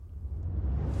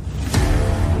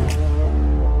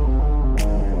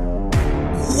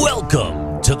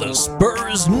Welcome to the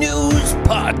Spurs News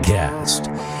Podcast,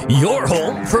 your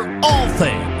home for all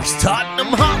things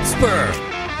Tottenham Hotspur.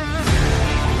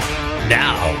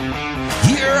 Now,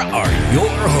 here are your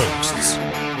hosts.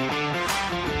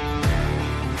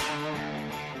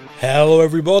 Hello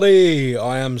everybody,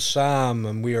 I am Sam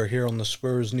and we are here on the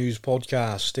Spurs News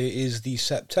Podcast. It is the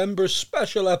September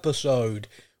special episode,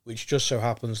 which just so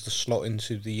happens to slot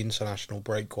into the international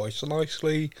break quite so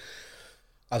nicely.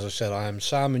 As I said, I am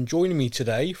Sam, and joining me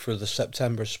today for the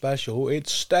September special,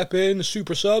 it's Step In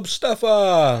Super Sub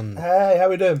Stefan. Hey, how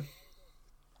we doing?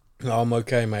 I'm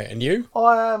okay, mate. And you?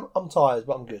 I'm tired,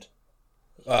 but I'm good.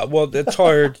 Well, they're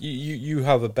tired. You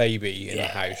have a baby in the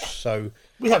house, so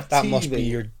We have that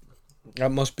TV.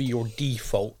 must be your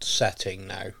default setting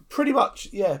now. Pretty much,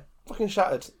 yeah. Fucking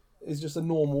shattered. It's just a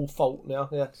normal fault now.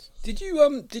 Yeah. Did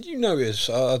you notice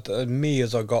me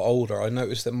as I got older? I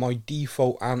noticed that my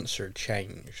default answer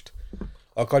changed.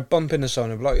 Like I'd bump into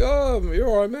someone and be like, "Oh, you're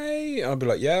alright, mate," and I'd be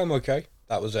like, "Yeah, I'm okay."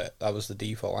 That was it. That was the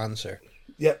default answer.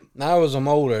 Yep. Now as I'm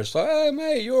older, it's like, "Hey,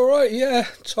 mate, you alright? Yeah,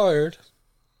 tired."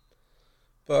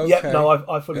 But okay. Yep. No,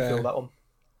 I fully Yeah. feel that one.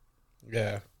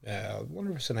 Yeah. I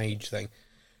wonder if it's an age thing.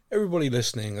 Everybody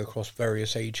listening across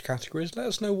various age categories, let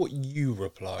us know what you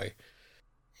reply.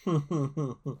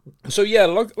 So yeah,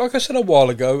 like I said a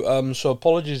while ago, so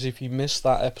apologies if you missed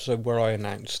that episode where I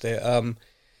announced it.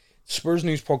 Spurs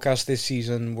News Podcast this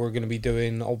season, we're going to be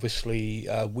doing, obviously,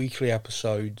 weekly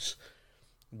episodes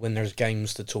when there's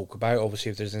games to talk about.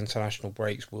 Obviously, if there's international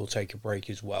breaks, we'll take a break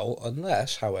as well.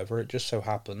 Unless, however, it just so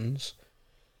happens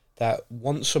that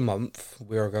once a month,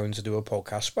 we are going to do a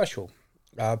podcast special.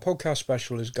 Podcast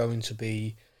special is going to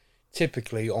be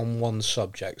typically on one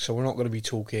subject, so we're not going to be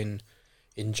talking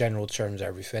in general terms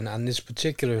everything, and this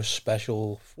particular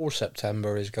special for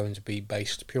September is going to be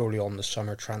based purely on the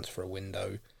summer transfer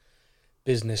window.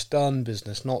 Business done,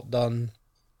 business not done,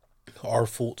 our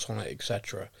thoughts on it,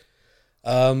 etc.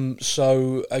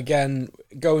 So again,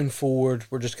 going forward,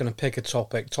 we're just going to pick a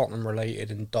topic, Tottenham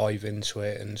related, and dive into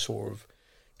it and sort of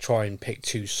try and pick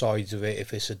two sides of it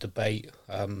if it's a debate.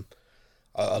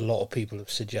 A lot of people have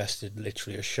suggested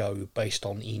literally a show based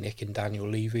on ENIC and Daniel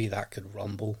Levy. That could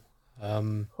rumble.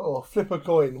 Flip a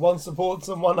coin. One supports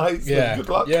them, one hates them. Good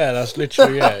luck. Yeah, that's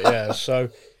literally it. Yeah, so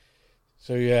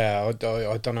yeah, I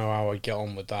don't know how I get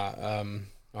on with that.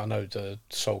 I know the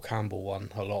Sol Campbell one,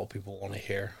 a lot of people want to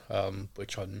hear,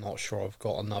 which I'm not sure I've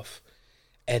got enough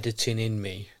editing in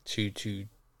me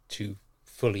to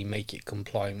fully make it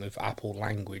compliant with Apple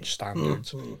language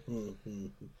standards.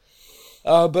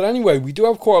 But anyway, we do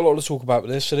have quite a lot to talk about with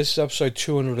this. So this is episode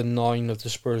 209 of the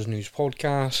Spurs News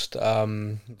Podcast,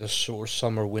 the sort of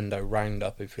summer window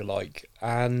roundup, if you like.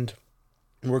 And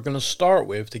we're going to start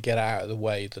with, to get out of the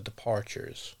way, the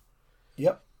departures.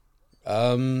 Yep.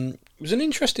 It was an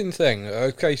interesting thing.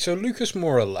 Okay, so Lucas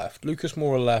Moura left. Lucas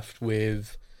Moura left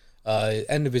with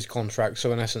end of his contract,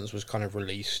 so in essence was kind of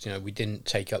released. You know, we didn't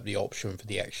take up the option for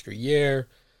the extra year,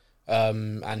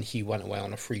 and he went away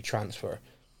on a free transfer.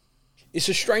 It's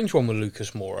a strange one with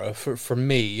Lucas Moura for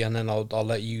me, and then I'll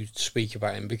let you speak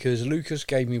about him, because Lucas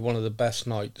gave me one of the best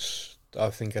nights, I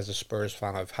think, as a Spurs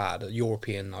fan I've had, a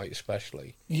European night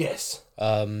especially. Yes.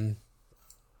 And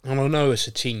I know it's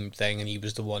a team thing, and he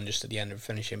was the one just at the end of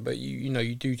finishing, but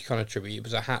you do kind of tribute. It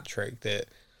was a hat trick that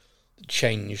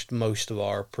changed most of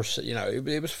our,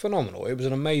 it was phenomenal. It was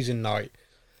an amazing night,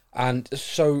 and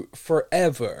so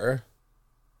forever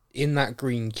in that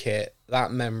green kit,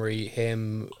 that memory,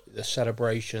 him, the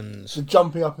celebrations, The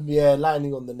jumping up in the air,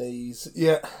 landing on the knees.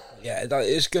 Yeah. yeah, that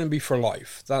is going to be for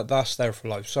life. That's there for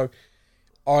life. So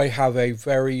I have a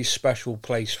very special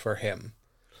place for him.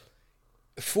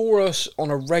 For us,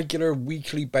 on a regular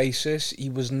weekly basis, he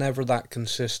was never that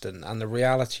consistent, and the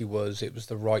reality was it was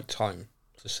the right time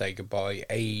to say goodbye.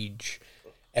 Age,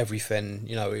 everything,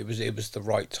 it was the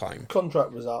right time.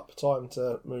 Contract was up. Time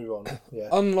to move on.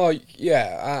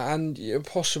 Yeah. And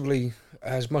possibly,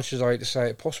 as much as I hate to say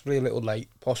it, possibly a little late,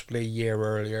 possibly a year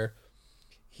earlier,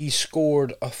 he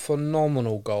scored a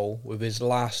phenomenal goal with his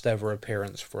last ever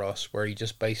appearance for us, where he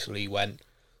just basically went,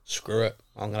 screw it,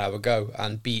 I'm going to have a go,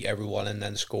 and beat everyone and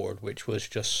then scored, which was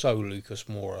just so Lucas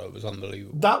Moura. It was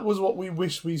unbelievable. That was what we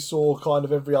wish we saw kind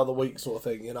of every other week sort of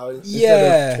thing,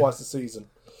 instead of twice a season.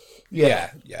 Yeah,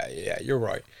 you're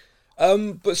right.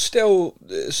 But still,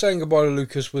 saying goodbye to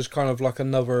Lucas was kind of like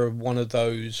another one of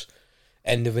those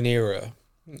end of an era.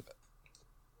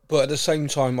 But at the same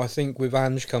time, I think with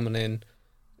Ange coming in,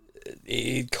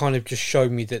 it kind of just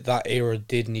showed me that era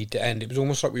did need to end. It was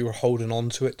almost like we were holding on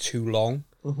to it too long.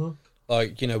 Mm-hmm.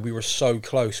 Like, we were so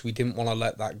close, we didn't want to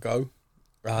let that go.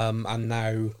 And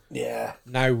now Yeah.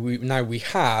 now we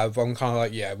have. I'm kind of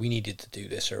like, yeah, we needed to do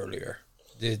this earlier.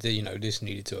 This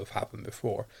needed to have happened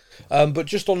before. But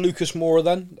just on Lucas Moura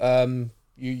then,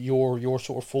 your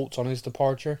sort of thoughts on his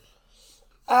departure?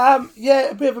 Yeah,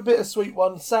 a bit of a bittersweet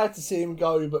one. Sad to see him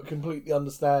go, but completely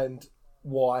understand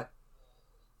why.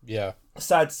 Yeah.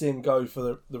 Sad to see him go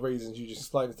for the reasons you just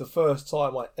explained. It's the first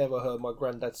time I ever heard my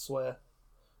granddad swear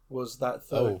was that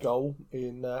third goal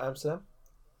in Amsterdam.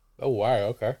 Oh, wow,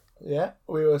 okay. Yeah,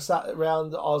 we were sat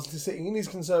around. I was sitting in his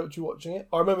conservatory watching it.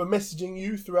 I remember messaging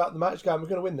you throughout the match going, we're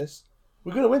going to win this.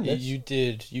 We're going to win this. You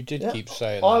did keep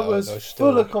saying I that. was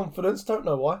full of confidence, don't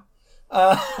know why.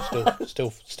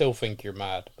 Still think you're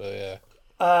mad, but yeah.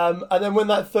 And then when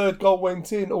that third goal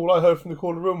went in, all I heard from the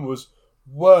corner room was,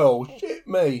 "Well, shit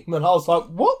me." And I was like,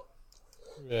 "What?"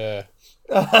 Yeah.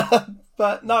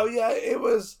 But no, yeah, it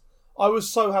was. I was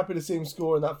so happy to see him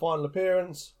score in that final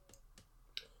appearance.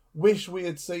 Wish we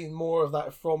had seen more of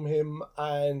that from him.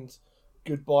 And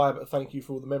goodbye, but thank you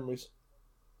for all the memories.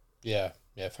 Yeah.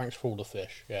 Thanks for all the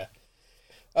fish. Yeah.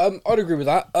 I'd agree with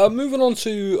that. Moving on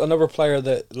to another player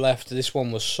that left. This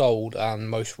one was sold, and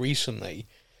most recently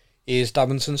is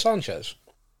Davinson Sanchez.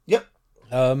 Yep.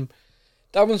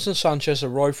 Davinson Sanchez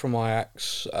arrived from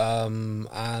Ajax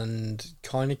and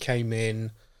kind of came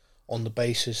in on the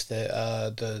basis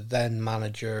that the then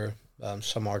manager,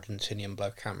 some Argentinian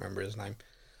bloke, can't remember his name,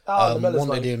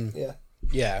 wanted him.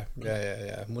 Yeah.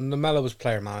 When Lamela was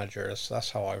player manager,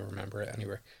 that's how I remember it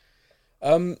anyway.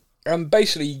 And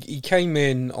basically, he came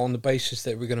in on the basis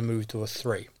that we're going to move to a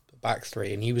back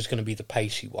three, and he was going to be the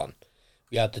pacey one.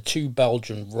 We had the two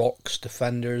Belgian rocks,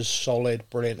 defenders, solid,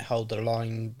 brilliant, held their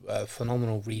line,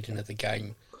 phenomenal reading of the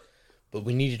game. But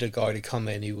we needed a guy to come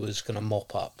in who was going to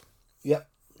mop up. Yep.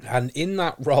 And in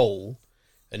that role,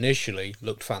 initially,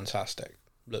 looked fantastic.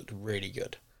 Looked really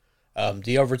good.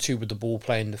 The other two with the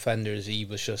ball-playing defenders, he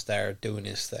was just there doing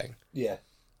his thing. Yeah.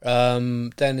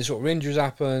 Then the sort of injuries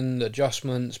happened,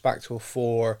 adjustments, back to a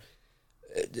 4.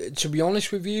 To be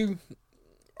honest with you,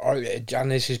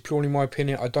 and this is purely my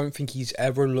opinion, I don't think he's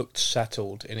ever looked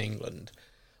settled in England.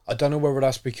 I don't know whether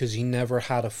that's because he never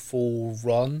had a full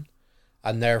run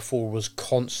and therefore was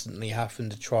constantly having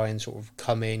to try and sort of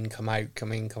come in, come out,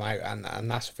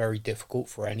 and that's very difficult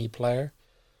for any player.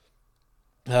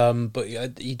 But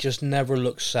he just never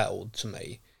looked settled to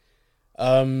me.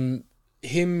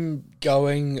 Him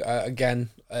going, again,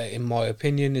 in my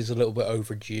opinion, is a little bit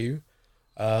overdue.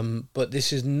 But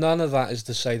this is none of that is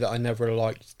to say that I never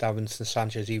liked Davinson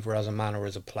Sanchez either as a man or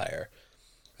as a player.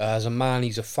 As a man,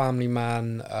 he's a family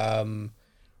man.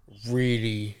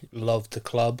 Really loved the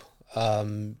club.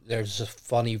 There's a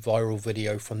funny viral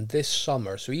video from this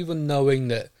summer. So even knowing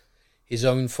that his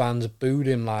own fans booed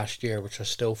him last year, which I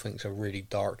still think is a really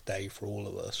dark day for all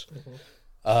of us,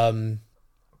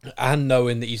 and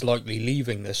knowing that he's likely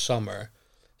leaving this summer,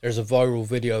 there's a viral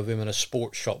video of him in a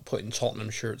sports shop putting Tottenham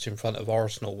shirts in front of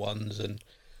Arsenal ones, and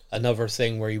another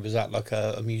thing where he was at like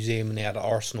a museum and he had an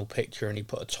Arsenal picture and he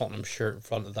put a Tottenham shirt in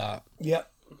front of that.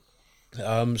 Yep.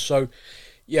 So,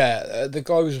 yeah, the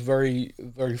guy was very,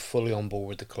 very fully on board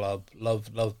with the club.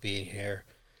 Loved being here.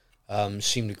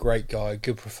 Seemed a great guy,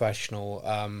 good professional.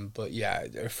 But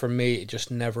yeah, for me, it just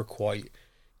never quite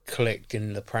clicked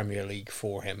in the Premier League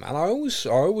for him. And I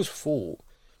always thought,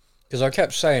 because I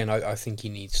kept saying I think he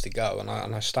needs to go, and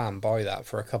I stand by that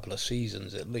for a couple of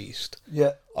seasons at least.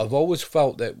 Yeah. I've always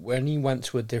felt that when he went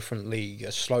to a different league,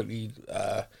 a slightly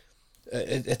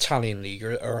Italian league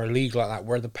or a league like that,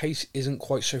 where the pace isn't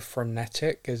quite so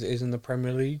frenetic as it is in the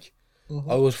Premier League,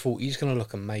 I always thought he's going to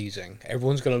look amazing.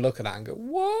 Everyone's going to look at that and go,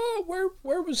 "What?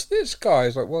 Where was this guy?"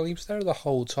 It's like, well, he was there the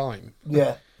whole time.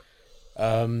 Yeah.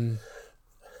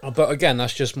 But again,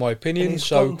 that's just my opinion. And he's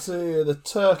gone to the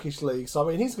Turkish league, so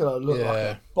I mean, he's going to look like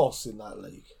a boss in that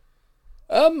league.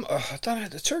 I don't know.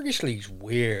 The Turkish league's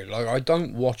weird. Like, I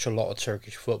don't watch a lot of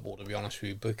Turkish football, to be honest with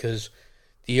you, because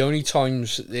the only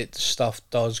times that stuff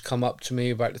does come up to me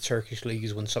about the Turkish league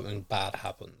is when something bad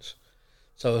happens.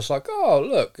 So it's like, oh,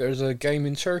 look, there's a game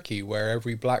in Turkey where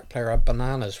every black player had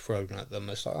bananas thrown at them.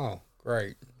 It's like, oh,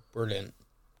 great, brilliant.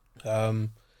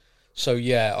 So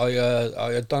yeah,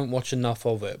 I don't watch enough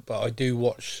of it, but I do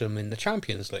watch some in the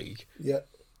Champions League. Yeah.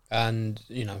 And,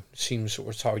 seems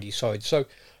sort of tidy side. So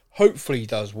hopefully he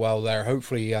does well there.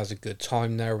 Hopefully he has a good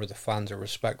time there where the fans are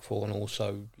respectful and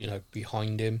also,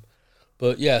 behind him.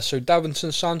 But yeah, so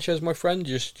Davinson Sanchez, my friend,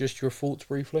 just your thoughts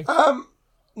briefly.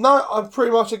 No, I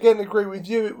pretty much again agree with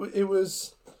you. It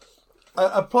was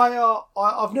a player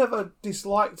I've never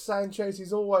disliked Sanchez.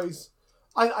 He's always,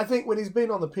 I think when he's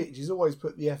been on the pitch, he's always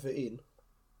put the effort in.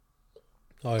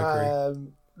 I agree.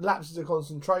 Lapses of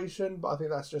concentration, but I think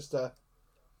that's just a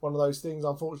one of those things,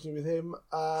 unfortunately, with him.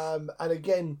 And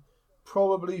again,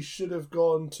 probably should have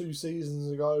gone 2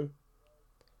 seasons ago.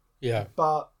 Yeah.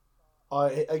 But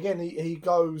he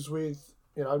goes with,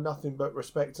 nothing but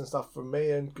respect and stuff from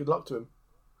me, and good luck to him.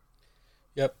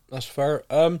 Yep, that's fair.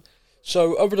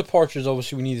 So over departures,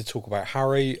 obviously, we need to talk about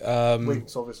Harry.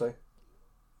 Winks, obviously.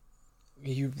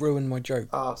 You ruined my joke.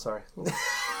 Ah, sorry.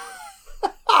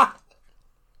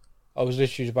 I was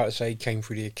literally about to say he came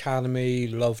through the academy,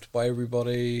 loved by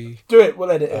everybody. Do it.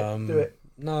 We'll edit it. Do it.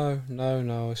 No.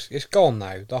 It's gone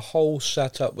now. The whole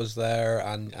setup was there,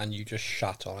 and you just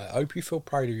shat on it. I hope you feel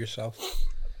proud of yourself.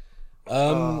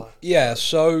 Yeah.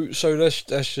 So let's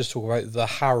just talk about the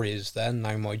Harrys then.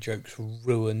 Now my joke's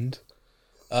ruined.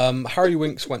 Harry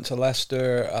Winks went to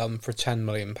Leicester for £10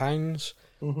 million.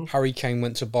 Mm-hmm. Harry Kane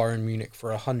went to Bayern Munich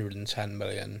for 110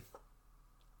 million.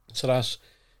 So that's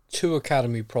 2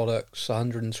 academy products,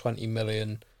 120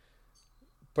 million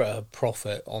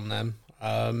profit on them.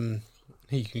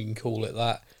 You can call it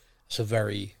that. It's a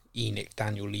very Enoch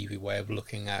Daniel Levy way of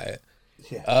looking at it.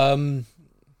 Yeah.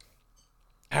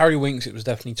 Harry Winks, it was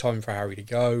definitely time for Harry to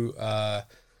go.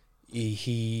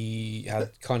 He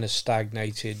had kind of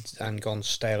stagnated and gone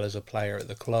stale as a player at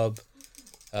the club.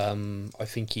 I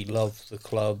think he loved the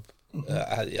club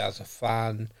as a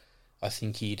fan. I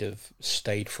think he'd have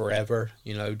stayed forever,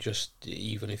 just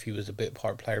even if he was a bit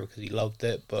part player because he loved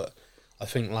it. But I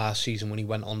think last season when he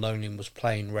went on loan and was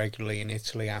playing regularly in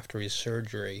Italy after his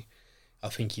surgery, I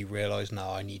think he realised, no,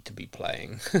 I need to be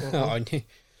playing. I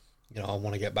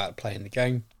want to get back to playing the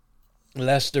game.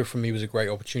 Leicester, for me, was a great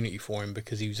opportunity for him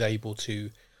because he was able to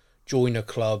join a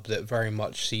club that very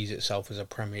much sees itself as a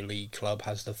Premier League club,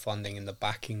 has the funding and the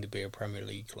backing to be a Premier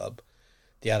League club.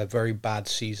 They had a very bad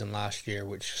season last year,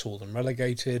 which saw them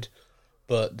relegated,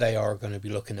 but they are going to be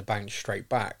looking to bounce straight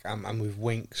back. And with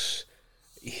Winks,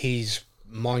 his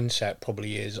mindset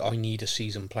probably is, I need a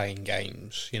season playing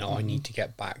games. I need to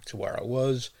get back to where I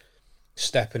was.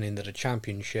 Stepping into the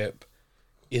Championship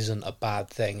isn't a bad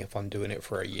thing if I'm doing it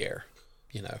for a year.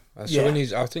 So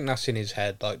I think that's in his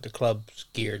head. Like, the club's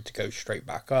geared to go straight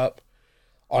back up.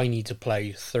 I need to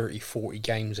play 30, 40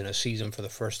 games in a season for the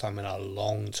first time in a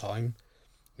long time.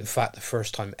 In fact, the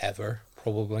first time ever,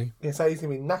 probably. Yeah, so he's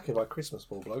going to be knackered by Christmas,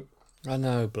 poor bloke. I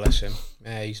know, bless him.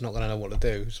 Yeah, he's not going to know what to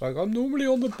do. It's like, I'm normally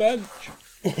on the bench.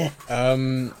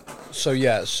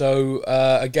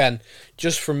 Again,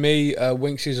 just for me,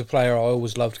 Winks is a player I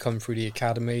always loved coming through the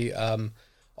academy.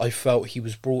 I felt he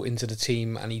was brought into the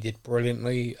team and he did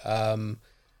brilliantly. There's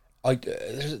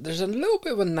a little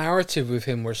bit of a narrative with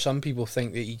him where some people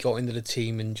think that he got into the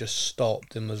team and just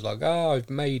stopped and was like, I've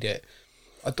made it.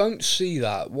 I don't see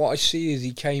that. What I see is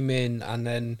he came in and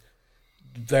then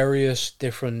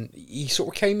he sort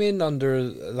of came in under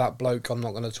that bloke I'm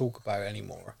not going to talk about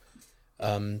anymore,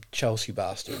 Chelsea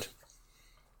bastard.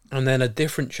 And then a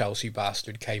different Chelsea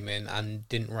bastard came in and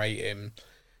didn't rate him,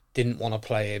 didn't want to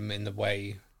play him in the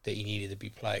way that he needed to be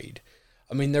played.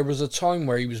 I mean, there was a time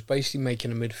where he was basically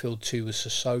making a midfield 2 with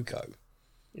Sissoko.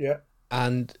 Yeah.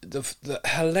 And the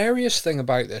hilarious thing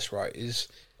about this, right, is,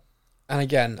 and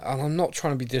again, I'm not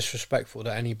trying to be disrespectful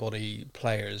to anybody,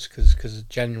 players, because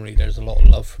genuinely there's a lot of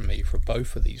love from me for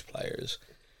both of these players.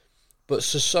 But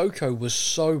Sissoko was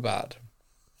so bad,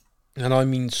 and I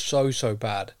mean so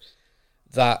bad,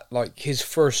 that like his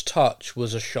first touch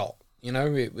was a shot.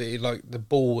 It like the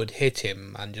ball would hit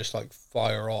him and just like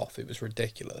fire off. It was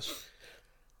ridiculous.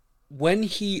 When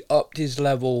he upped his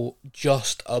level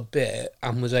just a bit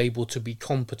and was able to be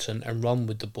competent and run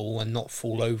with the ball and not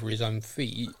fall over his own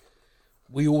feet,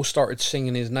 we all started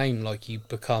singing his name like he'd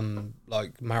become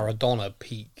like Maradona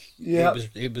peak. Yeah,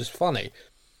 it was funny.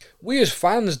 We as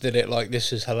fans did it like,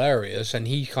 this is hilarious, and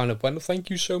he kind of went,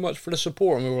 thank you so much for the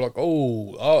support, and we were like,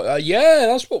 yeah,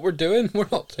 that's what we're doing. We're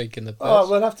not taking the piss. Oh,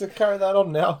 we'll have to carry that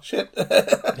on now. Shit.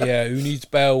 Yeah, who needs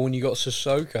Bale when you got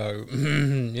Sissoko?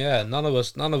 Yeah, none of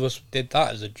us did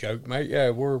that as a joke, mate. Yeah,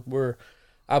 we're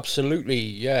absolutely,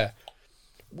 yeah.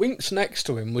 Winks next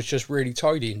to him was just really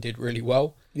tidy and did really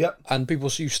well. Yep. And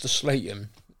people used to slate him.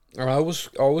 And I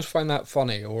always find that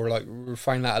funny, or like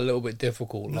find that a little bit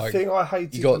difficult. The thing I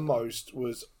hated the most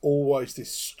was always this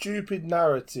stupid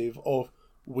narrative of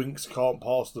Winks can't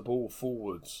pass the ball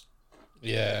forwards.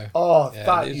 Yeah. Oh, yeah,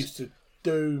 that used to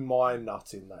do my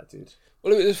nut in, that did.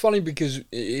 Well, it was funny because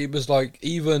it was like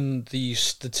even the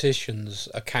statisticians'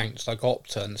 accounts, like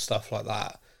Opta and stuff like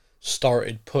that,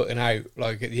 started putting out,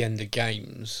 like at the end of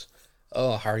games,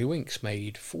 Harry Winks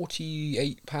made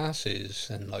 48 passes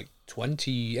and like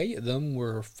 28 of them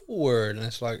were forward, and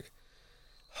it's like,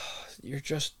 you're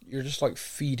just like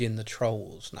feeding the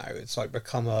trolls now. It's like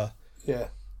become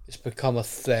it's become a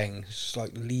thing. It's just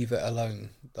like, leave it alone.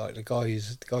 Like, the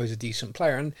guy's a decent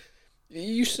player, and it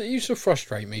used to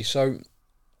frustrate me. So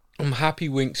I'm happy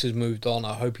Winks has moved on.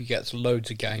 I hope he gets loads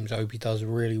of games. I hope he does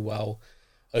really well.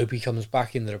 I hope he comes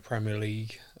back into the Premier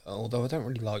League. Although I don't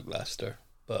really like Leicester,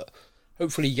 but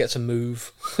hopefully he gets a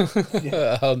move.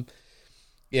 Yeah.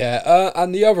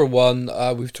 And the other one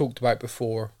we've talked about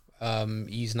before.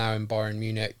 He's now in Bayern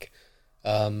Munich,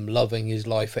 loving his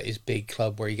life at his big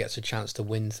club where he gets a chance to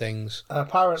win things. And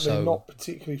apparently not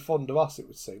particularly fond of us, it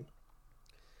would seem.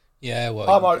 Yeah, well,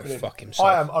 I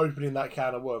am opening that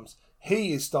can of worms.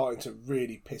 He is starting to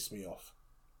really piss me off.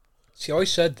 See, I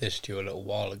said this to you a little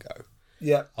while ago.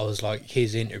 Yeah. I was like,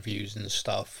 his interviews and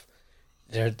stuff,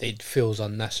 it feels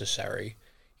unnecessary.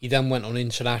 He then went on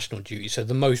international duty, so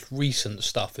the most recent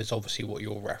stuff is obviously what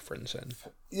you're referencing.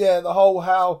 Yeah, the whole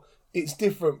how it's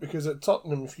different, because at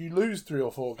Tottenham, if you lose 3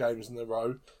 or 4 games in a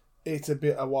row, it's a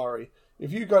bit of worry.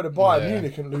 If you go to Bayern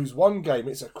Munich and lose 1 game,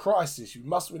 it's a crisis. You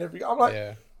must win every game. I'm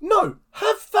like, no,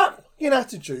 have that fucking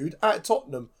attitude at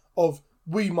Tottenham of,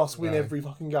 we must win every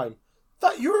fucking game.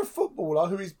 That you're a footballer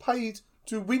who is paid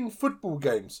to win football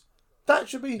games. That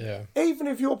should be, even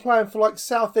if you're playing for like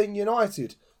Southend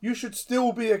United, you should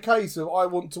still be a case of, I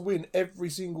want to win every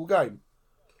single game.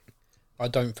 I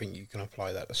don't think you can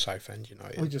apply that to Southend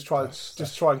United. We just try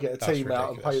and get a team ridiculous.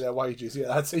 out and pay their wages. Yeah,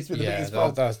 that's the biggest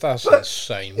problem. That's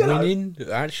insane.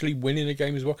 Actually winning a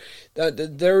game as well.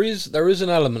 There is an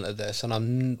element of this,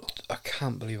 and I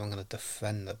can't believe I'm going to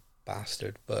defend the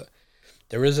bastard, but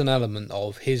there is an element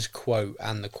of his quote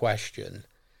and the question,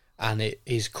 and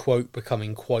his quote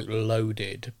becoming quite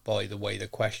loaded by the way the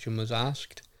question was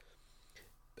asked.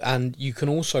 And you can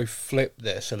also flip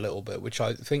this a little bit, which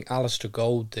I think Alistair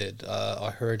Gold did.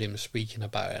 I heard him speaking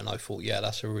about it, and I thought,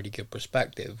 that's a really good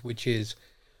perspective, which is,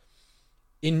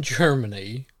 in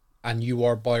Germany, and you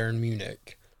are Bayern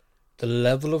Munich, the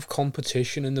level of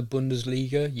competition in the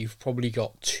Bundesliga, you've probably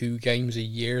got 2 games a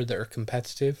year that are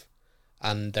competitive,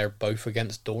 and they're both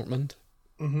against Dortmund.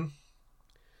 Mm-hmm.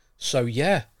 So,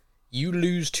 you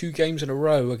lose 2 games in a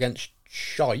row against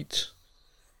shite,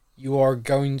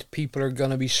 people are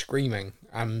going to be screaming,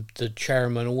 and the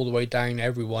chairman all the way down,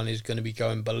 everyone is going to be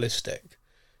going ballistic,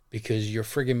 because you're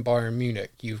friggin' Bayern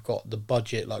Munich. You've got the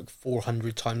budget like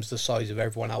 400 times the size of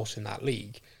everyone else in that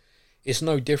league. It's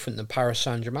no different than Paris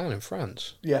Saint-Germain in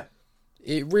France. Yeah.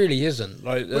 It really isn't.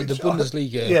 Like the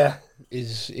Bundesliga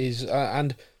is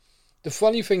and the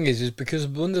funny thing is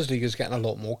because the Bundesliga is getting a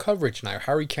lot more coverage now.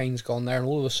 Harry Kane's gone there, and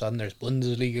all of a sudden there's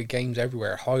Bundesliga games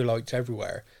everywhere, highlights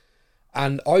everywhere.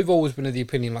 And I've always been of the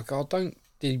opinion, like, don't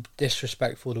be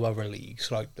disrespectful to other leagues,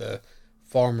 like the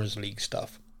Farmers League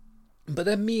stuff. But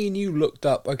then me and you looked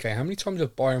up, okay, how many times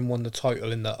have Bayern won the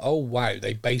title in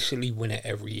they basically win it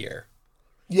every year.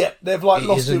 Yeah, they've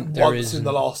lost it once in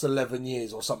the last 11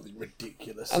 years or something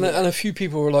ridiculous. And a few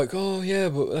people were like,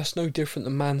 but that's no different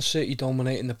than Man City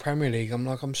dominating the Premier League. I'm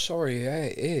like, I'm sorry,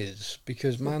 it is.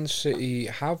 Because Man City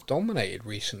have dominated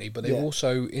recently, but they've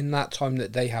also, in that time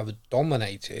that they have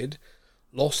dominated,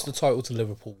 lost the title to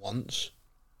Liverpool once,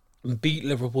 and beat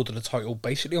Liverpool to the title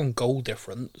basically on goal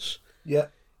difference. Yeah.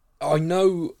 I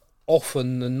know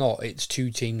often than not it's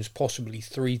 2 teams, possibly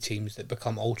 3 teams that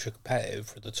become ultra competitive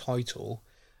for the title,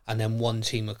 and then one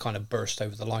team will kind of burst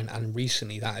over the line, and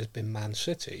recently that has been Man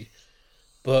City.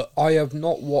 But I have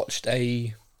not watched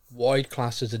a wide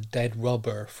class as a dead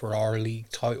rubber for our league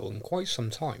title in quite some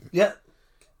time. Yeah.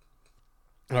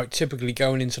 Like, typically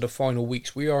going into the final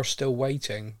weeks, we are still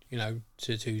waiting, to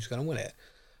who's going to win it.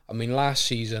 I mean, last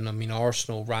season,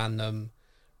 Arsenal ran them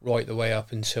right the way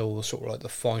up until the sort of like the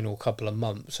final couple of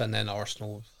months, and then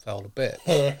Arsenal fell a bit.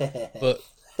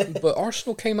 But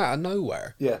Arsenal came out of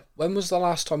nowhere. Yeah. When was the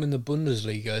last time in the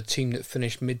Bundesliga a team that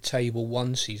finished mid-table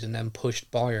one season then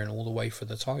pushed Bayern all the way for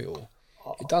the title?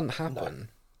 It doesn't happen.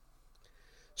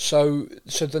 No.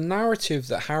 So the narrative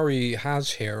that Harry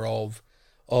has here of,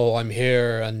 I'm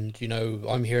here and,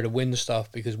 I'm here to win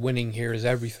stuff because winning here is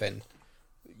everything.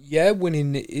 Yeah,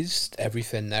 winning is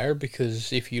everything there,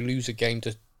 because if you lose a game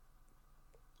to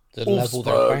the level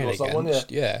they're playing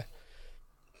against,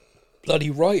 bloody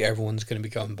right, everyone's going to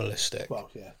be going ballistic. Well,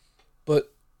 yeah.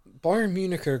 But Bayern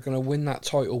Munich are going to win that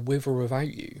title with or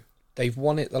without you. They've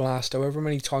won it the last however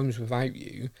many times without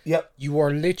you. Yep. You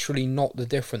are literally not the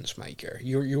difference maker.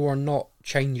 You are not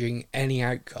changing any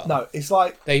outcome. No, it's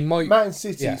like Man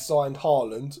City Yeah. signed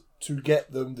Haaland to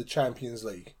get them the Champions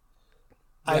League.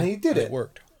 And he did it. It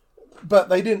worked. But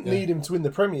they didn't need him to win the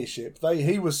Premiership.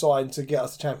 He was signed to get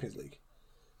us the Champions League.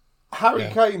 Harry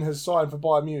Kane has signed for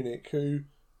Bayern Munich, who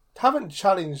haven't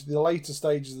challenged the later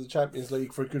stages of the Champions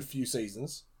League for a good few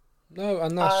seasons. No,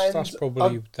 and that's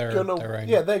probably their aim.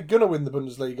 Yeah, they're gonna win the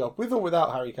Bundesliga with or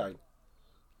without Harry Kane.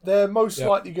 They're most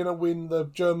likely gonna win the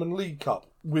German League Cup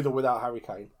with or without Harry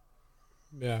Kane.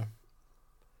 Yeah.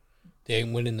 They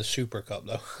ain't winning the Super Cup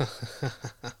though.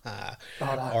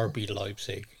 RB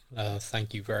Leipzig.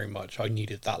 Thank you very much. I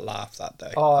needed that laugh that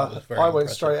day. I went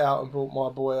straight out and brought my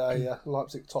boy a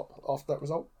Leipzig top after that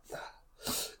result.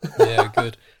 Yeah,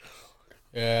 good.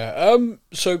 Yeah.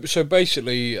 So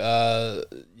basically, I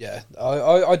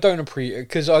don't appreciate,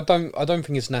 because I don't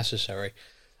think it's necessary.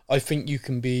 I think you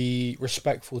can be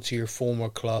respectful to your former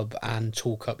club and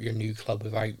talk up your new club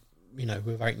without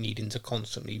needing to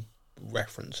constantly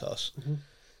reference us. Mm-hmm.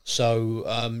 So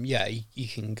he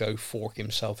can go fork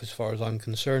himself as far as I'm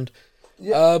concerned.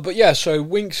 Yeah. So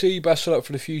Winksy, best of luck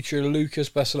for the future. Lucas,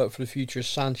 best of luck for the future.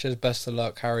 Sanchez, best of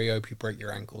luck. Harry, hope you break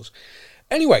your ankles.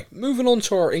 Anyway, moving on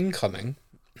to our incoming.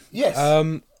 Yes.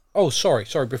 Sorry.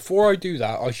 Before I do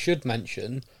that, I should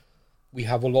mention we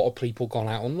have a lot of people gone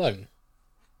out on loan.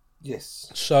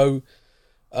 Yes. So,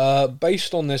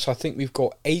 based on this, I think we've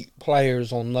got 8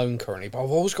 players on loan currently, but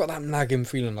I've always got that nagging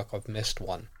feeling like I've missed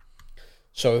one.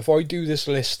 So if I do this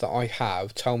list that I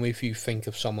have, tell me if you think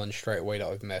of someone straight away that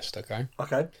I've missed, okay?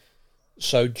 Okay.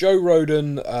 So Joe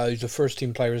Rodon, who's a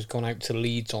first-team player, has gone out to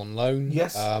Leeds on loan.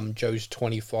 Yes. Joe's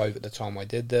 25 at the time I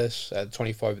did this.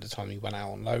 25 at the time he went out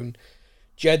on loan.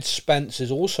 Jed Spence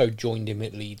has also joined him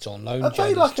at Leeds on loan. Are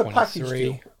they like a package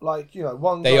deal? Like,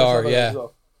 one they are, yeah. As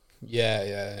well.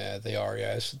 Yeah, they are,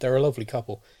 yeah. They're a lovely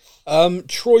couple.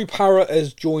 Troy Parrott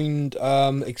has joined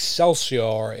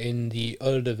Excelsior in the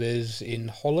Eredivisie in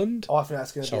Holland. I think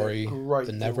that's going to be a great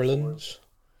the Netherlands.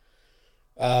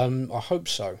 I hope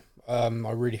so. I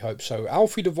really hope so.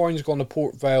 Alfie Devine's gone to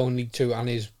Port Vale in League 2 and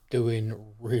is doing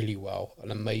really well.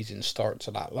 An amazing start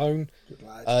to that loan. Good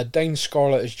lad. Dane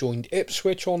Scarlett has joined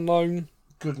Ipswich on loan.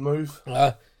 Good move.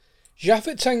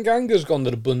 Japhet Tanganga's gone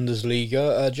to the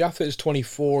Bundesliga. Japhet is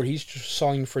 24. He's just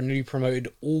signed for newly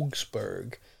promoted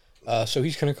Augsburg. So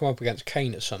he's going to come up against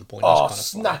Kane at some point.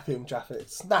 Snap him, Japhet.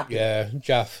 Snap him. Yeah,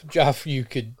 Jaff, you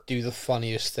could do the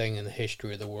funniest thing in the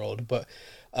history of the world. But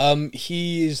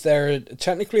he is there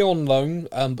technically on loan,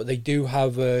 but they do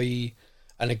have an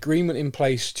agreement in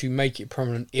place to make it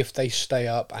permanent if they stay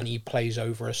up, and he plays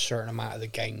over a certain amount of the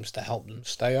games to help them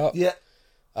stay up. Yeah.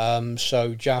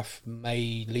 So Jaff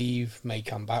may leave, may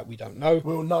come back. We don't know.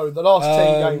 We'll know. The last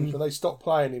 10 games when they stop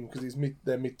playing him because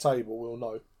they're mid-table, we'll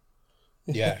know.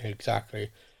 Yeah, exactly.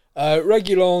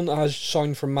 Reguilon has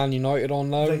signed from Man United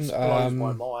on loan. This blows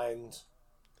my mind.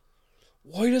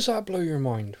 Why does that blow your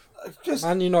mind? Just...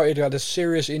 Man United had a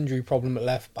serious injury problem at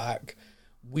left back.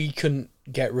 We couldn't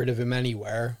get rid of him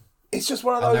anywhere. It's just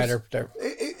one of those.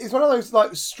 It's one of those,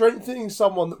 like, strengthening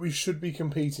someone that we should be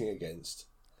competing against.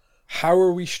 How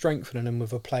are we strengthening him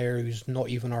with a player who's not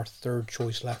even our third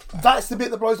choice left back? That's the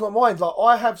bit that blows my mind. Like,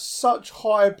 I have such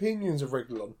high opinions of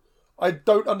Reguilon. I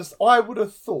don't understand. I would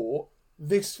have thought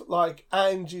this, like,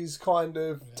 Angie's kind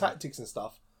of tactics and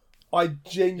stuff. I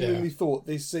genuinely thought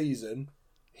this season,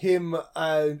 him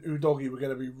and Udogie were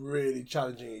going to be really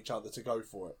challenging each other to go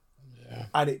for it. Yeah.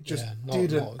 And it just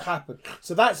didn't happen.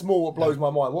 So that's more what blows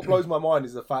my mind. What blows my mind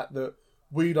is the fact that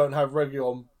we don't have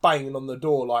Reguilon banging on the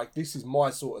door like, this is my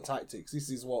sort of tactics.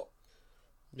 This is what...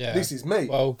 Yeah. This is me.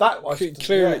 Well,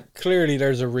 clearly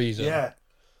there's a reason. Yeah.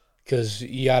 Because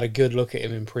you had a good look at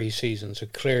him in pre-season, so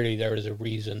clearly there is a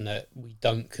reason that we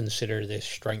don't consider this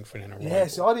strengthening a rival. Yeah,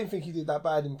 so I didn't think he did that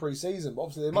bad in pre-season, but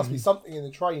obviously there must be something in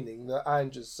the training that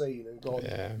Ange has seen and gone,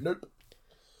 nope.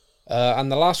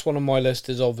 And the last one on my list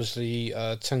is obviously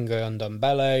Tunga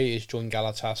Ndombele. He's joined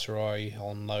Galatasaray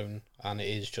on loan, and it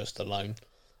is just a loan.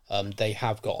 They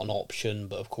have got an option,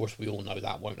 but of course we all know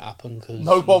that won't happen because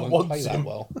no one wants play him. That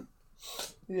well.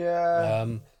 Yeah.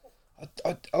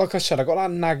 Like I said, I got that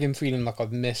nagging feeling like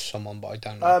I've missed someone, but I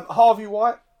don't know. Harvey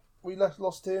White, we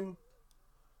lost him.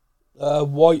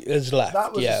 White has left.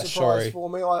 That was a surprise for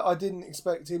me. I didn't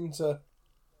expect him to.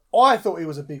 I thought he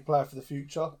was a big player for the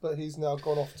future, but he's now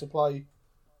gone off to play.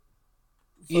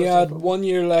 He had 1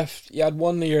 year left. He had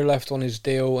 1 year left on his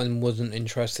deal and wasn't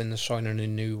interested in signing a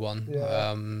new one.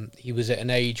 Yeah. He was at an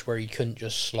age where he couldn't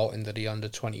just slot into the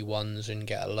under-21s and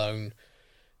get a loan.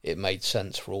 It made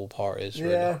sense for all parties.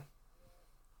 Really. Yeah.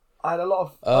 I had a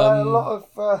lot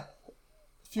of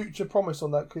future promise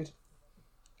on that kid.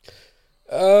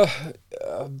 A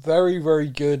very, very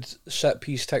good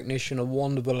set-piece technician, a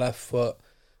wonderful left foot,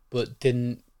 but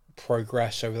didn't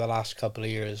progress over the last couple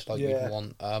of years like you'd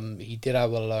want. He did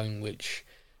have a loan, which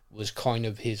was kind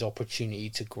of his opportunity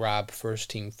to grab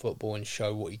first-team football and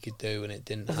show what he could do, and it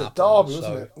didn't happen. It was Derby,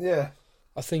 wasn't it? Yeah.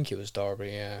 I think it was Derby,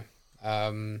 yeah.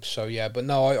 But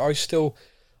no, I still...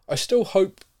 I still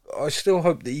hope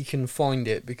that he can find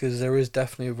it, because there is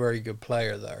definitely a very good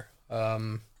player there.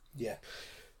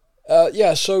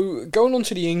 Yeah. So going on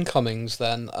to the incomings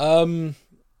then.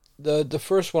 The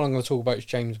first one I'm going to talk about is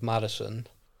James Maddison.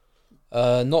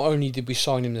 Not only did we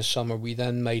sign him this summer, we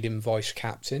then made him vice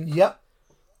captain. Yep.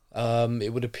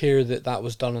 It would appear that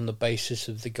was done on the basis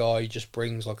of the guy just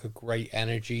brings like a great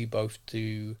energy both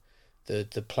to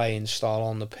the playing style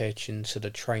on the pitch and to the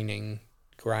training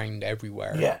ground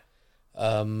everywhere. Yeah.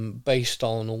 Based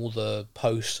on all the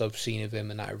posts I've seen of him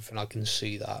and everything, I can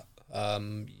see that.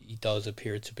 He does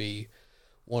appear to be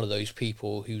one of those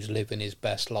people who's living his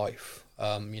best life.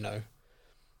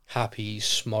 Happy,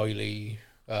 smiley.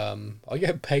 I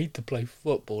get paid to play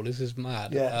football. This is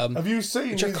mad. Yeah. Have you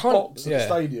seen his box at the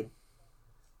stadium?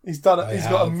 He's done it. He's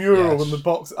got a mural in the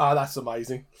box. Ah, that's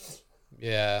amazing.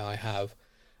 Yeah, I have.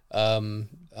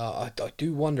 I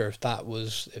do wonder if that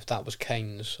was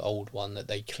Kane's old one that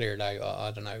they cleared out.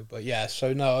 I don't know, but yeah.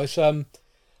 So no, it's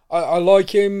I like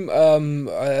him.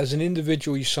 As an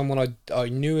individual, he's someone I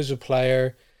knew as a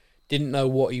player. Didn't know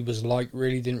what he was like.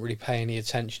 Really, didn't really pay any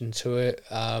attention to it.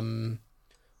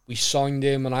 We signed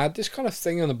him, and I had this kind of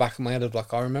thing on the back of my head of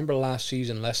like, I remember last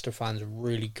season Leicester fans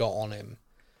really got on him,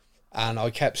 and I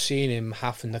kept seeing him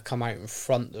having to come out in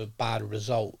front of bad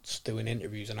results doing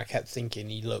interviews, and I kept thinking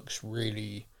he looks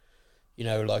really,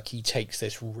 like he takes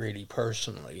this really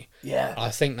personally. Yeah. And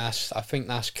I think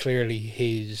that's clearly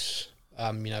his.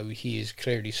 He is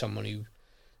clearly someone who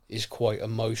is quite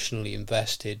emotionally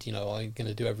invested. I'm going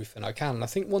to do everything I can, and I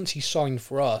think once he signed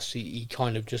for us, he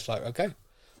kind of just like, okay,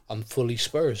 I'm fully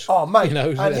Spurs. Oh, mate.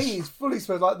 And he is fully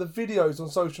Spurs. Like the videos on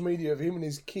social media of him and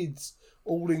his kids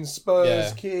all in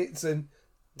Spurs kits and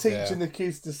teaching the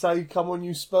kids to say, come on,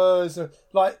 you Spurs.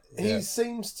 Like, he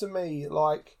seems to me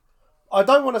like, I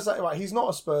don't want to say, like, he's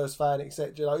not a Spurs fan,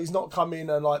 etc. He's not come in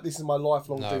and like, this is my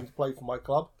lifelong dream to play for my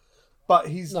club. But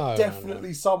he's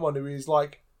definitely someone who is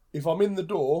like, if I'm in the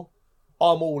door,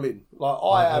 I'm all in. Like,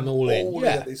 I am all in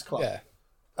at this club. Yeah.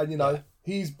 And,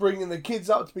 he's bringing the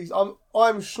kids up to be.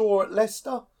 I'm sure at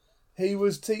Leicester, he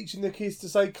was teaching the kids to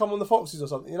say, "Come on, the Foxes" or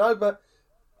something, But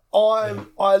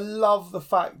I love the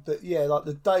fact that like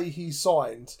the day he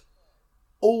signed,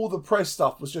 all the press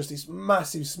stuff was just this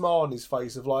massive smile on his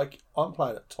face of like, I'm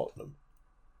playing at Tottenham.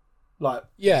 Like,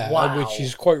 wow. Which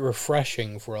is quite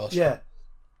refreshing for us. Yeah.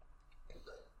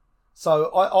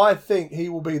 So I think he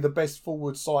will be the best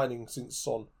forward signing since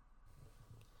Son.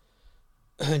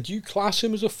 Do you class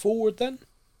him as a forward then?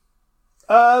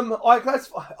 I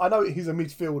know he's a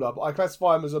midfielder, but I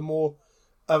classify him as a more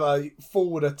of a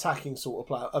forward attacking sort of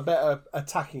player, a better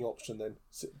attacking option then.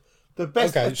 The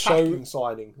best attacking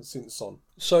signing since Son.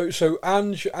 So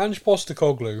Ange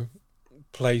Postecoglou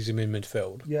plays him in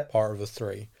midfield, part of a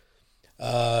three.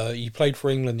 He played for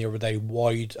England the other day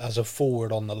wide as a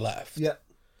forward on the left. Yeah.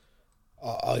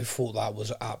 I thought that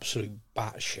was absolute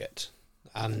batshit.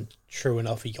 And true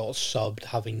enough, he got subbed,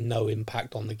 having no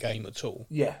impact on the game at all.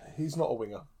 Yeah, he's not a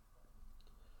winger.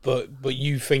 But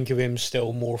you think of him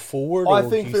still more forward? I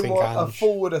think of him more a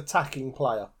forward attacking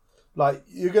player. Like,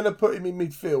 you're going to put him in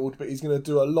midfield, but he's going to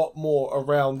do a lot more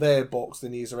around their box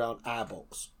than he is around our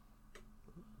box.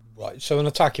 Right, so an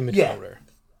attacking midfielder.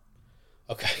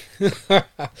 Yeah.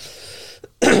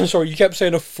 Okay. Sorry, you kept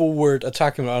saying a forward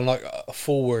attacking. I'm like, a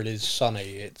forward is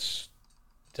Sonny. It's...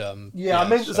 I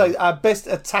meant to say our best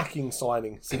attacking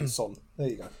signing since Son. There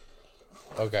you go.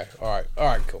 Okay, all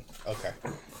right, cool. Okay.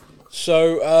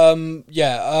 So,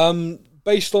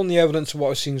 based on the evidence of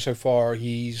what I've seen so far,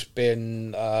 he's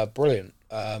been brilliant.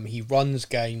 He runs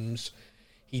games.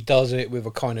 He does it with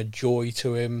a kind of joy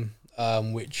to him,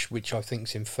 which I think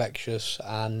is infectious.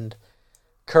 And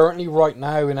currently, right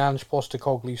now, in Ange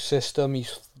Postecoglou's system,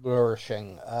 he's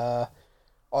flourishing. I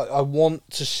want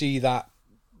to see that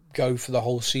go for the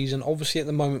whole season. Obviously, at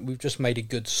the moment, we've just made a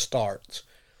good start.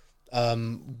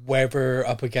 Whether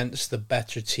up against the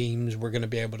better teams, we're going to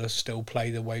be able to still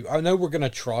play the way... I know we're going to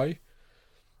try.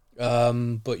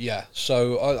 But yeah,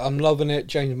 so I'm loving it.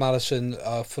 James Maddison,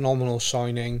 phenomenal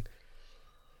signing.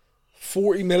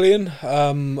 40 million.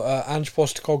 Ange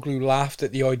Postecoglou laughed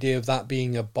at the idea of that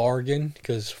being a bargain,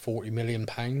 because £40 million.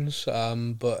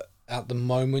 But at the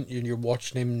moment, you're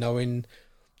watching him knowing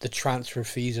the transfer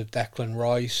fees of Declan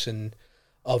Rice and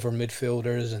other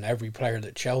midfielders and every player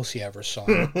that Chelsea ever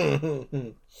signed.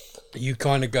 You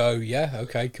kind of go, yeah,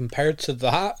 okay, compared to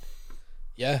that,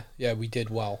 yeah, we did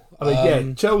well. I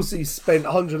mean, Chelsea spent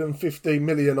 115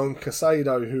 million on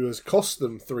Caicedo, who has cost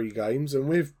them 3 games, and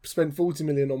we've spent 40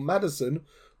 million on Maddison,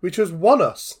 which has won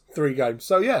us 3 games.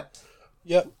 So yeah,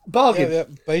 yeah, bargain. Yeah.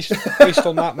 Based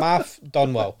on that math,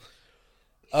 done well.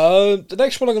 The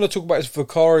next one I'm going to talk about is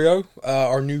Vicario,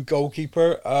 our new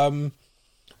goalkeeper.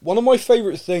 One of my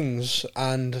favourite things,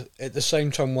 and at the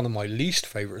same time one of my least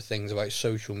favourite things about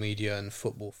social media and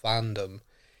football fandom,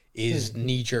 is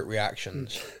knee-jerk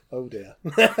reactions. Oh dear.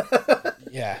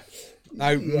 Yeah.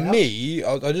 Now, me,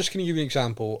 I'm just going to give you an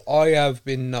example. I have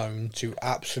been known to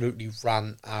absolutely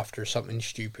rant after something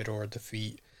stupid or a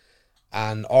defeat.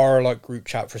 And our group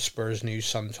chat for Spurs news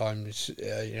sometimes,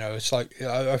 it's like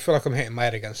I feel like I'm hitting my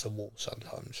head against the wall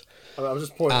sometimes. I was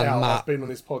just pointing out, Matt, I've been on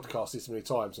this podcast this many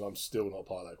times and I'm still not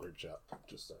part of that group chat.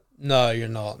 Just saying. No, you're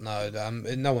not. No,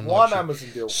 no one. One likes Amazon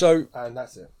you. deal, So and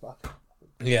that's it.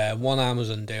 yeah, one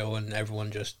Amazon deal, and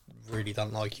everyone just really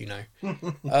don't like you now.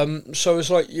 So it's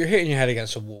like you're hitting your head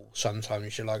against a wall.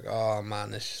 Sometimes you're like, oh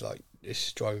man, this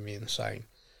is driving me insane,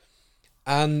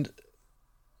 and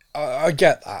I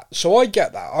get that. So I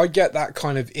get that. I get that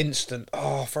kind of instant.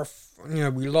 Oh,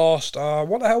 we lost.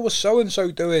 What the hell was so and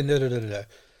so doing? Da, da, da, da.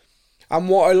 And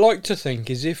what I like to think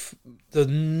is if the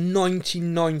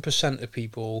 99% of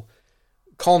people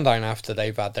calm down after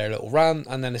they've had their little rant,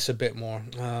 and then it's a bit more,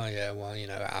 oh yeah, well, it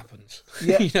happens.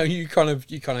 Yeah. you kind of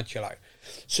chill out.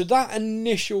 So that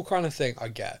initial kind of thing I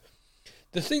get.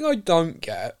 The thing I don't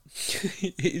get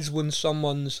is when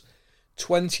someone's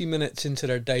 20 minutes into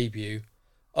their debut,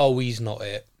 oh, he's not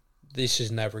it. This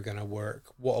is never going to work.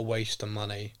 What a waste of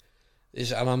money.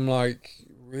 And I'm like,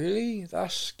 really?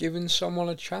 That's giving someone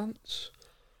a chance?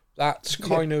 That's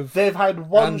kind of... They've had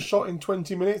one shot in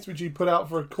 20 minutes, which you put out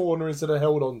for a corner instead of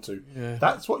held on to. Yeah.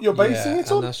 That's what you're basing it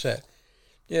on? And that's it.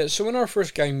 Yeah, so in our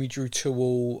first game, we drew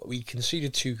 2-2. We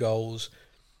conceded 2 goals.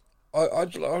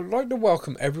 I'd like to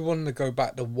welcome everyone to go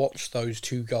back to watch those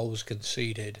 2 goals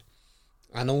conceded.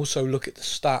 And also look at the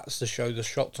stats to show the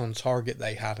shots on target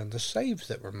they had and the saves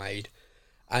that were made.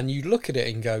 And you look at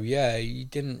it and go, yeah, you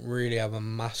didn't really have a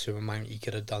massive amount you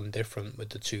could have done different with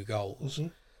the 2 goals. Mm-hmm.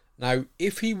 Now,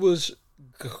 if he was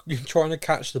trying to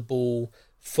catch the ball,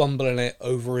 fumbling it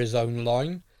over his own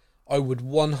line, I would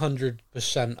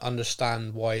 100%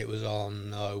 understand why it was, oh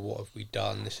no, what have we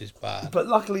done? This is bad. But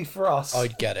luckily for us,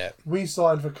 I'd get it. We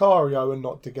signed Vicario and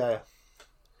not De Gea.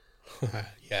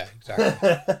 Yeah,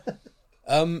 exactly.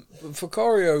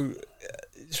 Vicario,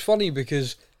 it's funny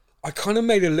because I kind of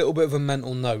made a little bit of a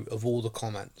mental note of all the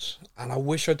comments, and I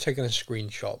wish I'd taken a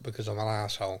screenshot because I'm an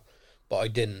asshole, but I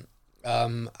didn't.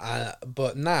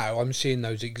 But now I'm seeing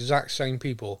those exact same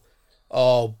people.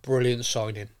 Oh, brilliant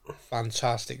signing.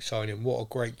 Fantastic signing. What a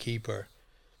great keeper.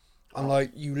 And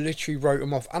you literally wrote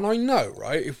him off. And I know,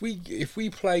 right, if we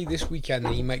play this weekend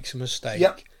and he makes a mistake,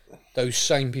 yep. Those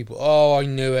same people, oh, I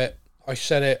knew it. I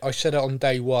said it on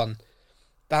day one.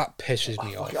 That pisses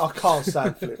me off. I can't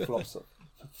stand flip-flops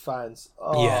fans.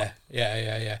 Oh.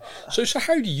 Yeah. So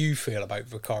how do you feel about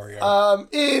Vicario?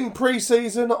 In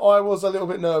pre-season, I was a little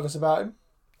bit nervous about him.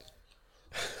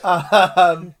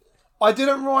 I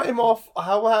didn't write him off.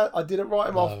 I didn't write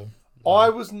him off. No. I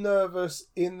was nervous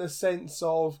in the sense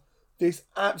of this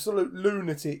absolute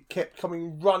lunatic kept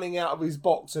running out of his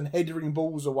box and headering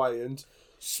balls away and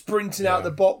sprinting out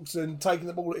the box and taking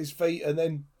the ball at his feet and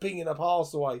then pinging a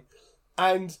pass away.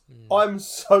 And I'm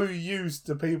so used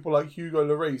to people like Hugo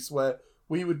Lloris where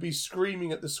we would be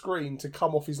screaming at the screen to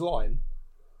come off his line.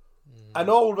 And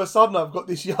all of a sudden I've got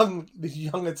this young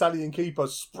Italian keeper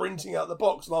sprinting out the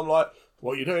box and I'm like,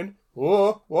 what are you doing?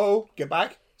 Whoa, get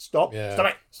back. Stop it,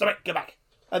 get back.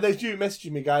 And there's you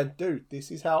messaging me going, dude,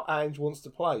 this is how Ange wants to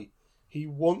play. He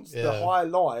wants the high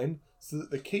line so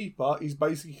that the keeper is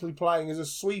basically playing as a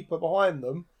sweeper behind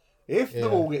them. If the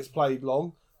ball gets played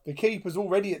long, the keeper's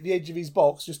already at the edge of his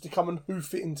box just to come and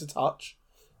hoof it into touch.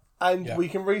 And we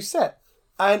can reset.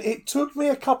 And it took me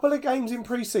a couple of games in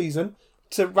pre-season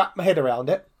to wrap my head around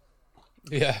it.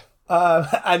 Yeah.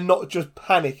 And not just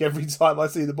panic every time I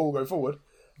see the ball go forward.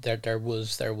 There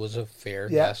was a fear.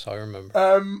 Yes, I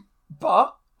remember.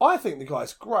 But I think the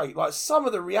guy's great. Like some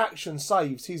of the reaction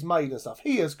saves he's made and stuff.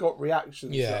 He has got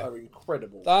reactions that are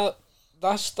incredible.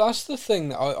 That's the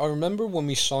thing. I remember when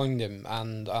we signed him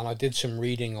and I did some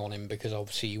reading on him because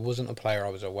obviously he wasn't a player I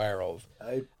was aware of.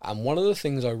 And one of the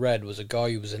things I read was a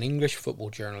guy who was an English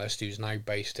football journalist who's now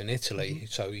based in Italy.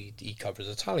 So he covers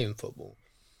Italian football.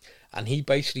 And he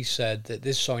basically said that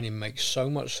this signing makes so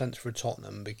much sense for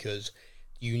Tottenham because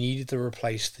you needed to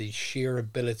replace the sheer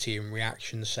ability and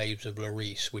reaction saves of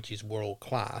Lloris, which is world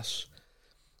class,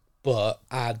 but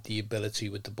add the ability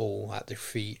with the ball at their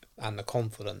feet and the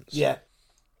confidence. Yeah.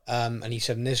 And he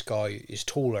said, and this guy is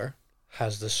taller,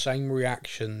 has the same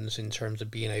reactions in terms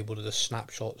of being able to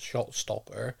snapshot shot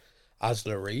stopper as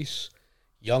Lloris,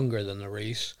 younger than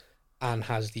Lloris, and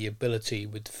has the ability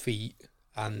with feet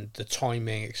and the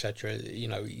timing, etc. You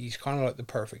know, he's kind of like the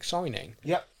perfect signing.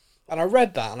 Yep. And I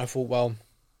read that and I thought, well,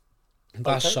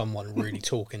 that's Okay. someone really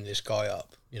talking this guy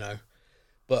up, you know.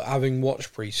 But having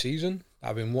watched pre-season,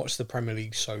 having watched the Premier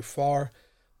League so far,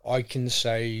 I can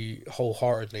say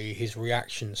wholeheartedly his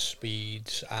reaction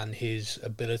speeds and his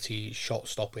ability shot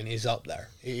stopping is up there.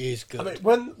 It is good.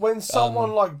 I mean, when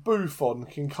someone like Buffon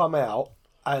can come out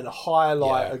and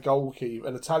highlight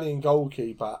an Italian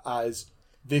goalkeeper as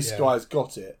this guy's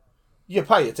got it, you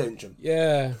pay attention.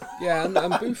 Yeah, and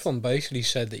Buffon basically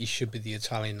said that he should be the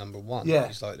Italian number one. Yeah.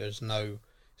 He's like, there's no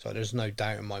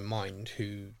doubt in my mind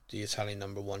who the Italian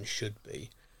number one should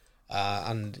be.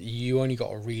 And you only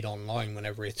got to read online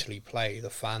whenever Italy play, the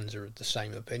fans are of the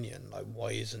same opinion. Like,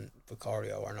 why isn't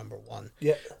Vicario our number one?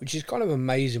 Yeah. Which is kind of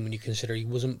amazing when you consider he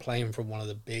wasn't playing for one of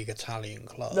the big Italian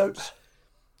clubs. Nope.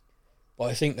 But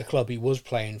I think the club he was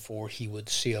playing for, he would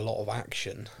see a lot of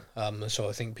action. So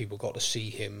I think people got to see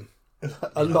him.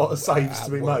 A lot of saves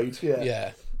to be made.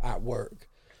 Yeah, at work.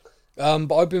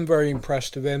 But I've been very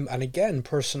impressed with him. And again,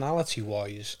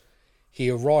 personality-wise, he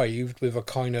arrived with a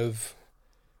kind of,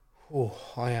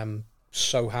 I am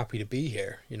so happy to be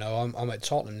here. You know, I'm at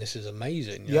Tottenham. This is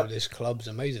amazing. You know, this club's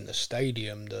amazing. The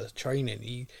stadium, the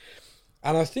training.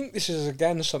 And I think this is,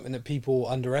 again, something that people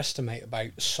underestimate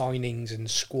about signings and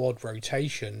squad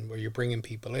rotation, where you're bringing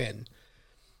people in,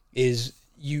 is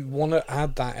you want to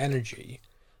add that energy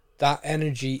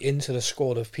into the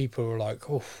squad of people who are like,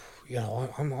 you know,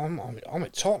 I'm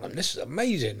at Tottenham. This is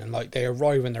amazing. And like, they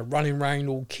arrive and they're running around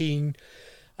all keen.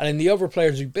 And then the other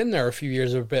players who've been there a few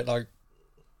years are a bit like,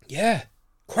 yeah,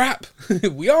 crap,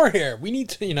 we are here. We need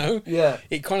to, you know. Yeah.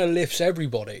 It kind of lifts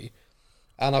everybody.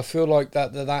 And I feel like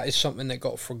that is something that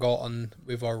got forgotten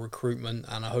with our recruitment,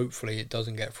 and hopefully it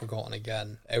doesn't get forgotten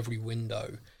again. Every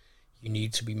window, you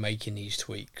need to be making these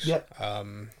tweaks. Yeah.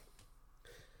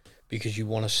 Because you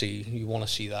want to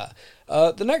see that.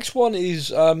 The next one is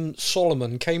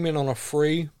Solomon came in on a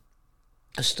free.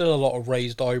 There's still a lot of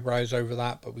raised eyebrows over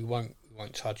that, but we won't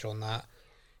touch on that.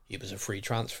 It was a free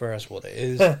transfer. That's what it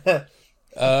is.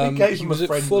 He was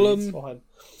at Fulham. Fine.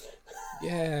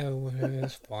 Yeah, well,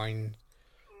 it's fine.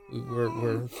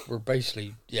 We're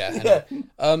basically anyway.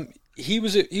 He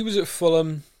was at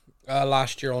Fulham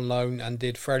last year on loan and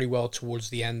did fairly well towards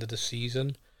the end of the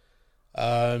season.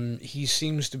 He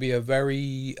seems to be a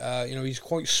very he's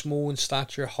quite small in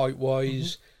stature, height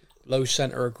wise, low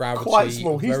centre of gravity. Quite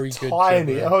small. He's very good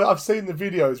tiny. dribbler. I've seen the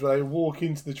videos where they walk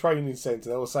into the training centre.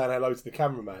 They're all saying hello to the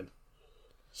cameraman.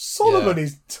 Solomon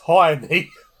is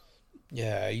tiny.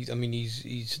 Yeah,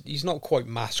 he's not quite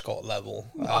mascot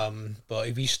level. But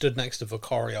if he stood next to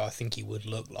Vicario, I think he would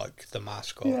look like the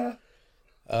mascot. Yeah.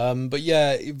 But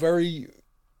yeah, very.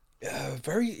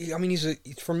 I mean, he's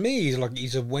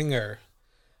a winger,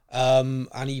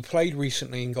 and he played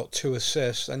recently and got 2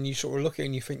 assists. And you sort of look at it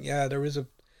and you think, yeah, there is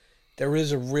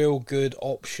a real good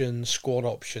squad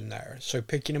option there. So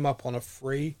picking him up on a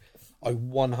free, I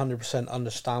 100%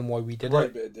 understand why we did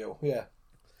Great bit of deal. Yeah.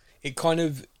 It kind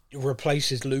of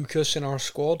replaces Lucas in our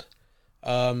squad.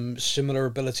 Similar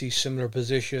ability, similar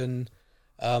position.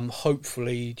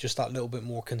 Hopefully just that little bit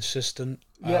more consistent.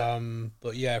 Yeah.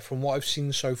 But yeah, from what I've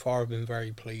seen so far, I've been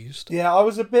very pleased. Yeah, I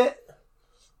was a bit...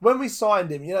 When we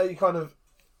signed him, you know, you kind of...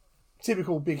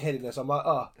 Typical big-headedness. I'm like,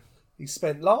 he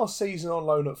spent last season on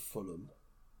loan at Fulham.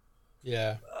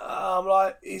 Yeah. I'm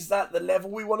like, is that the level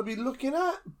we want to be looking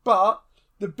at? But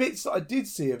the bits that I did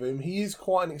see of him, he is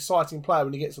quite an exciting player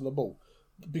when he gets on the ball.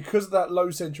 Because of that low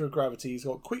centre of gravity, he's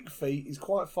got quick feet, he's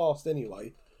quite fast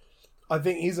anyway. I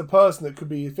think he's a person that could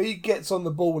be, if he gets on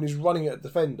the ball and he's running at a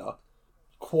defender,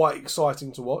 quite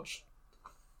exciting to watch.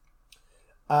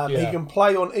 He can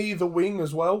play on either wing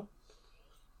as well.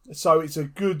 So it's a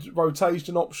good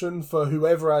rotation option for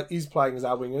whoever is playing as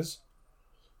our wingers.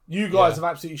 You guys have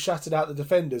absolutely shattered out the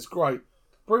defenders. Great.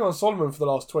 Bring on Solomon for the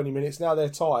last 20 minutes. Now they're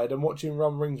tired and watch him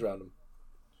run rings around them.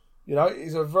 You know,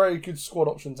 he's a very good squad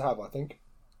option to have, I think.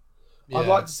 Yeah. I'd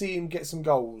like to see him get some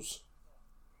goals.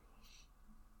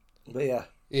 But yeah.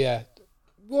 Yeah.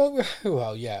 Well,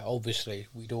 yeah. Obviously,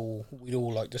 we'd all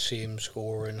like to see him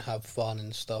score and have fun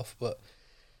and stuff, but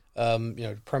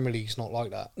the Premier League's not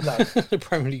like that. No. The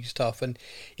Premier League's tough, and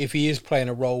if he is playing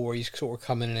a role where he's sort of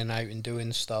coming in and out and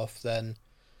doing stuff, then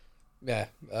yeah.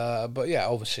 But yeah,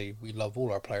 obviously, we love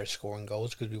all our players scoring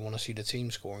goals because we want to see the team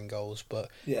scoring goals. But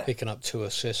picking up 2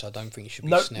 assists, I don't think he should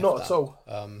be sniffed not at. at all.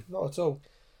 Not at all.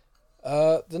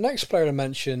 The next player to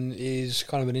mention is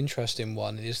kind of an interesting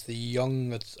one. Is the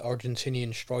young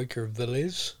Argentinian striker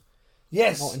Veliz.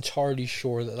 Yes. Not entirely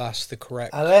sure that that's the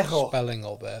correct spelling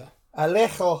of it.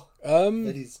 Alejo.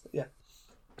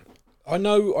 I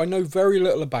know very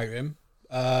little about him.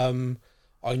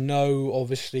 I know,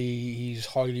 obviously, he's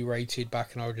highly rated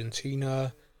back in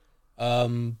Argentina.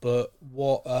 But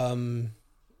what,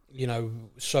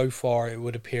 so far it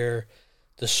would appear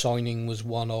the signing was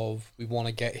one of, we want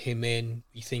to get him in,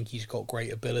 we think he's got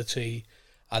great ability,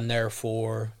 and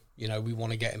therefore, we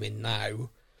want to get him in now.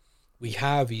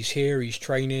 He's here, he's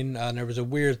training, and there was a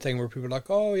weird thing where people were like,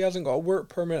 oh, he hasn't got a work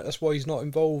permit, that's why he's not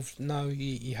involved. No,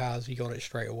 he has, he got it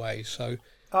straight away. So,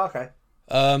 okay.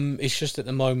 It's just at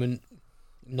the moment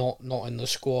not in the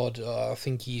squad. I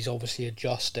think he's obviously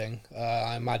adjusting.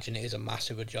 I imagine it is a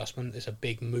massive adjustment. It's a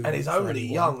big move, and he's only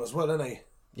young as well, isn't he?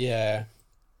 Yeah.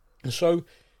 So,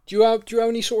 do you have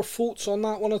any sort of thoughts on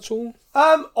that one at all?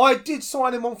 I did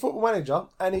sign him on Football Manager,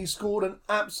 and he scored an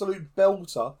absolute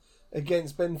belter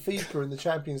against Benfica in the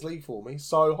Champions League for me,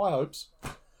 so high hopes.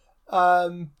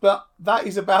 But that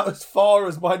is about as far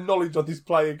as my knowledge of this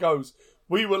player goes.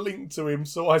 We were linked to him,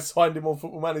 so I signed him on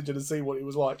Football Manager to see what it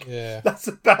was like. Yeah. That's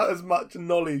about as much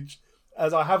knowledge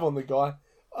as I have on the guy.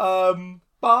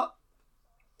 But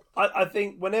I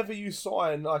think whenever you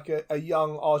sign like a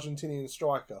young Argentinian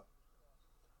striker,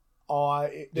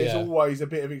 there's always a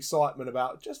bit of excitement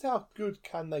about just how good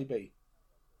can they be.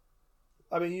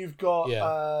 I mean, you've got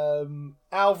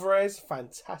Alvarez,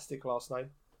 fantastic last name,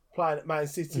 playing at Man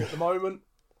City at the moment.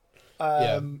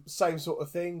 Same sort of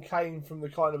thing, came from the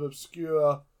kind of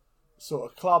obscure sort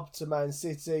of club to Man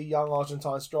City, young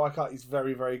Argentine striker. He's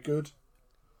very, very good.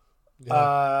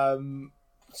 Yeah.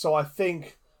 So I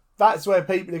think that's where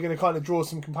people are going to kind of draw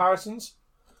some comparisons.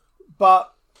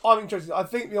 But I'm interested. I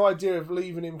think the idea of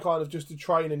leaving him kind of just to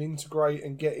train and integrate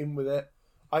and get in with it,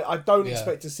 I don't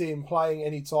expect to see him playing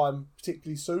anytime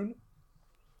particularly soon.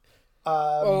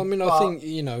 Well, I mean, I think,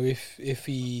 if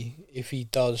he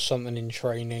does something in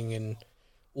training and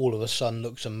all of a sudden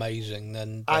looks amazing,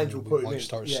 then we might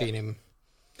start seeing him.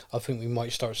 I think we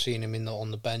might start seeing him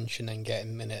on the bench and then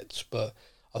getting minutes. But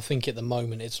I think at the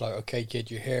moment it's like, okay, kid,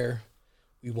 you're here.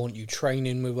 We want you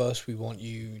training with us. We want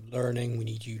you learning. We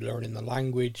need you learning the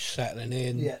language, settling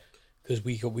in. Yeah. Because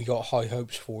we got high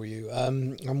hopes for you.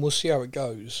 And we'll see how it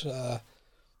goes.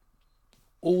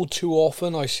 All too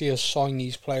often, I see us sign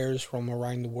these players from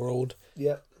around the world.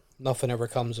 Yeah. Nothing ever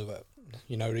comes of it.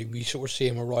 We sort of see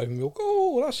him arrive and we go,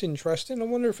 oh, that's interesting. I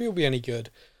wonder if he'll be any good.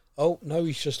 Oh, no,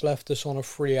 he's just left us on a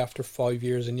free after 5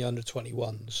 years in the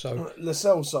under-21. So Lo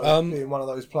Celso being one of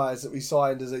those players that we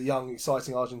signed as a young,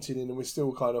 exciting Argentinian, and we're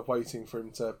still kind of waiting for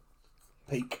him to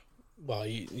peak. Well,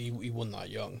 he wasn't that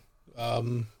young.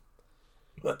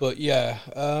 But yeah.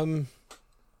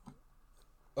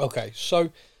 Okay, so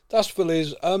that's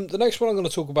Feliz. The next one I'm going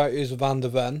to talk about is Van de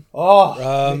Ven.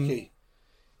 Oh, Mickey.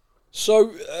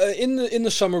 So in the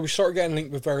summer, we started getting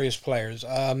linked with various players.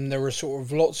 There were sort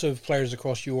of lots of players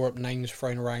across Europe, names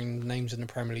thrown around, names in the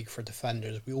Premier League for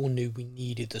defenders. We all knew we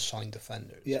needed to sign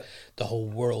defenders. Yeah. The whole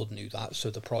world knew that, so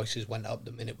the prices went up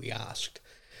the minute we asked.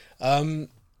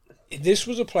 This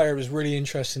was a player that was really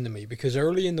interesting to me because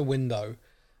early in the window,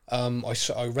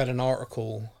 I read an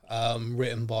article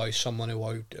written by someone who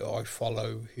I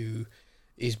follow who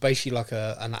is basically like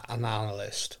an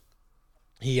analyst.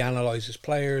 He analyses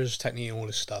players, technique, and all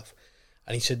this stuff.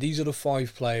 And he said, these are the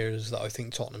 5 players that I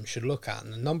think Tottenham should look at.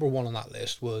 And the number 1 on that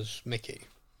list was Mickey.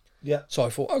 Yeah. So I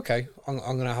thought, okay, I'm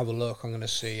going to have a look. I'm going to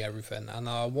see everything. And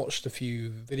I watched a few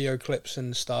video clips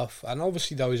and stuff. And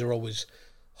obviously those are always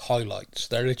highlights.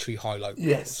 They're literally highlight reels.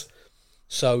 Yes.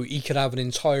 So he could have an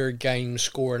entire game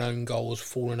scoring own goals,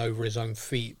 falling over his own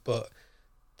feet. But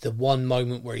the one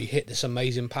moment where he hit this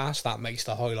amazing pass, that makes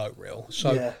the highlight reel.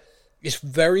 So... yeah. It's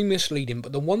very misleading,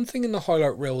 but the one thing in the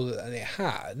highlight reel that it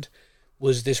had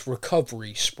was this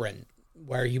recovery sprint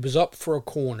where he was up for a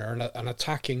corner, an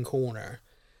attacking corner.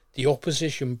 The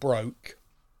opposition broke,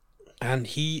 and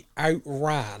he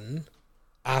outran,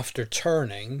 after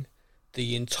turning,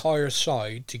 the entire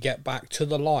side to get back to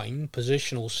the line,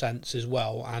 positional sense as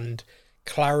well, and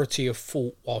clarity of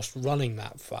thought whilst running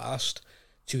that fast,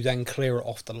 to then clear it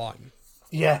off the line.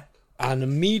 Yeah. And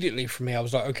immediately for me, I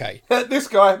was like, okay. This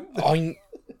guy. I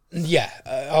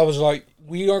was like,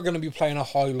 we are going to be playing a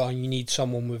high line. You need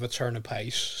someone with a turn of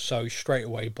pace. So straight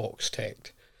away, box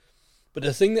ticked. But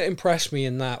the thing that impressed me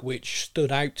in that, which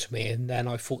stood out to me, and then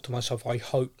I thought to myself, I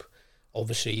hope,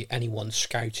 obviously, anyone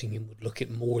scouting him would look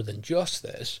at more than just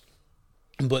this.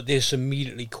 But this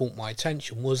immediately caught my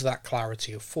attention, was that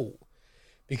clarity of thought.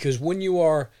 Because when you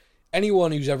are...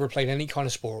 anyone who's ever played any kind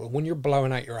of sport, when you're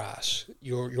blowing out your ass,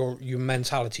 your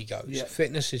mentality goes. Yeah.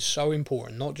 Fitness is so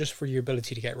important, not just for your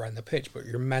ability to get around the pitch, but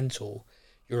your mental,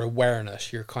 your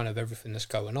awareness, your kind of everything that's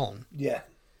going on. Yeah.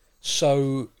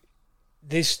 So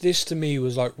this to me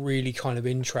was like really kind of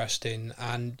interesting,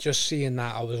 and just seeing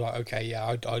that I was like, okay, yeah,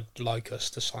 I'd like us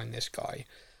to sign this guy.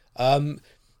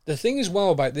 The thing as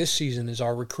well about this season is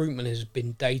our recruitment has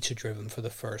been data driven for the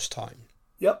first time.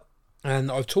 Yep.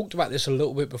 And I've talked about this a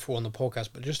little bit before on the podcast,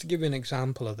 but just to give you an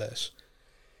example of this,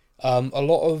 a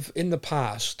lot of, in the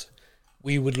past,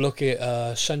 we would look at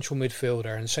a central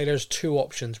midfielder and say there's two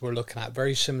options we're looking at,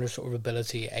 very similar sort of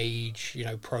ability, age,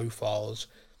 profiles.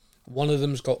 One of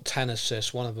them's got 10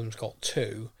 assists, one of them's got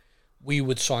 2. We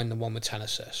would sign the one with 10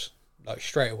 assists, like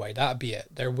straight away. That'd be it.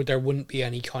 There wouldn't be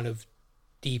any kind of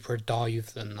deeper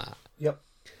dive than that. Yep.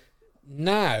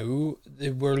 Now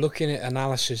we're looking at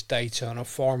analysis data in a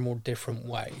far more different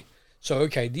way. So,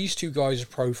 okay, these two guys'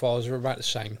 profiles are about the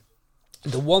same.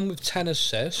 The one with 10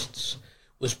 assists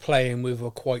was playing with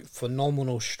a quite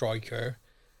phenomenal striker.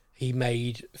 He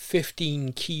made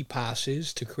 15 key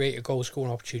passes to create a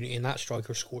goal-scoring opportunity, and that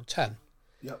striker scored 10.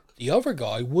 Yep. The other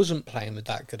guy wasn't playing with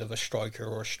that good of a striker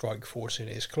or a strike force in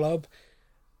his club.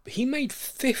 He made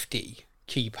 50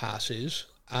 key passes,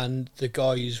 and the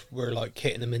guys were like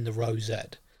hitting them in the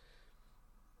rosette.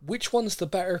 Which one's the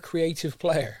better creative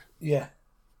player? Yeah.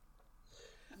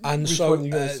 And Which so one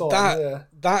you gonna sign?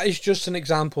 that is just an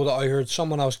example that I heard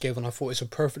someone else give, and I thought it's a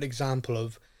perfect example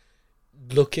of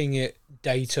looking at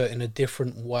data in a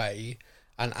different way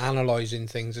and analysing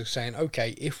things and saying,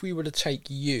 okay, if we were to take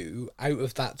you out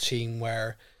of that team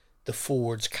where the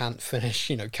forwards can't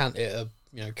finish, can't hit a,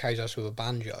 Kazas with a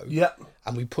banjo, Yep.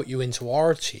 and we put you into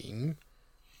our team,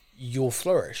 you'll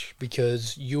flourish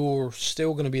because you're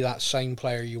still going to be that same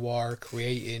player you are,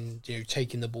 creating,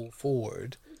 taking the ball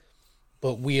forward.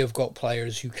 But we have got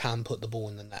players who can put the ball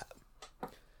in the net.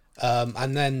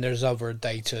 And then there's other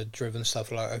data-driven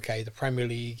stuff like, okay, the Premier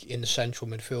League in the central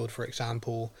midfield, for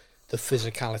example, the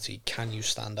physicality, can you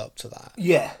stand up to that?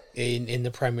 Yeah. In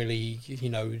the Premier League,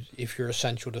 if you're a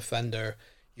central defender,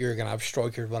 you're going to have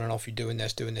strikers running off you doing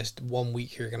this. 1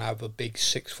 week you're going to have a big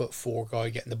 6'4" guy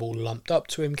getting the ball lumped up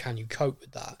to him. Can you cope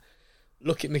with that?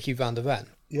 Look at Mickey van der Ven.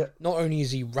 Yeah. Not only is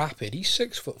he rapid, he's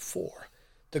 6'4".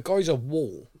 The guy's a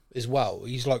wall as well.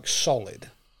 He's like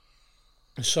solid.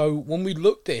 So when we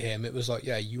looked at him, it was like,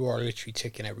 yeah, you are literally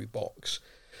ticking every box.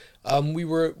 We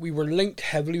were linked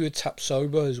heavily with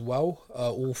Tapsoba as well,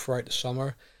 all throughout the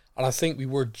summer, and I think we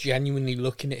were genuinely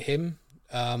looking at him.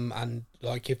 And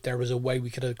like if there was a way we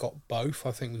could have got both,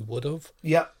 I think we would have.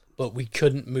 Yeah. But we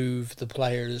couldn't move the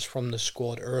players from the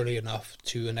squad early enough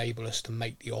to enable us to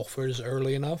make the offers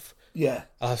early enough. Yeah.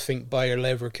 I think Bayer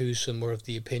Leverkusen were of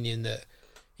the opinion that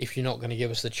if you're not going to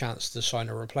give us the chance to sign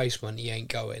a replacement, he ain't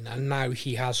going. And now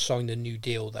he has signed a new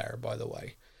deal there, by the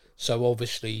way. So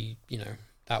obviously,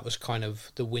 that was kind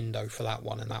of the window for that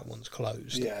one, and that one's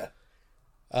closed. Yeah.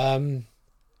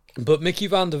 But Mickey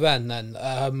van der Ven, then,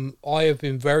 I have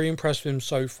been very impressed with him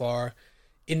so far.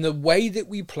 In the way that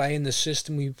we play, in the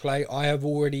system we play, I have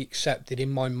already accepted in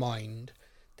my mind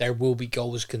there will be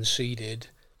goals conceded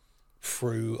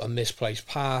through a misplaced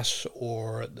pass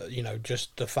or,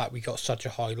 just the fact we got such a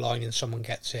high line and someone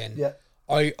gets in. Yeah.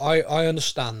 I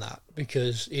understand that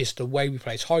because it's the way we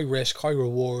play. It's high risk, high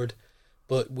reward,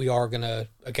 but we are going to,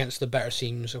 against the better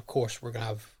teams, of course, we're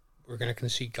going to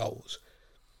concede goals.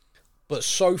 But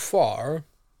so far,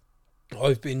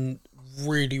 I've been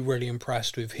really, really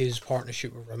impressed with his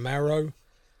partnership with Romero.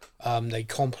 They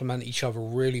complement each other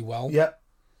really well. Yeah.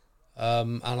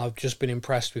 And I've just been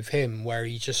impressed with him, where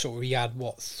he had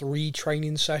 3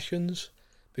 training sessions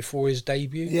before his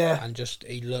debut, yeah, and just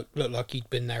he looked like he'd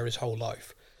been there his whole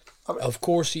life. Of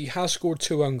course, he has scored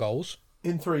 2 own goals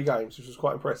in 3 games, which was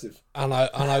quite impressive. And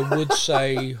I would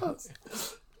say,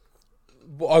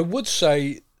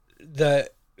 that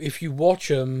if you watch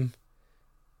them,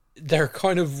 they're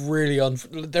kind of really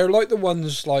they're like the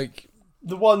ones like.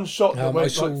 The one shot that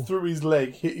went through his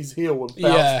leg, hit his heel, and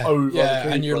bounced over. Yeah,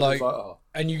 and you're like oh.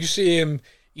 And you see him.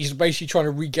 He's basically trying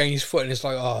to regain his foot, and it's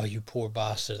like, oh, you poor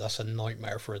bastard. That's a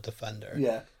nightmare for a defender.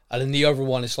 Yeah. And then the other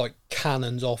one, it's like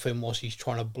cannons off him whilst he's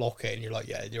trying to block it, and you're like,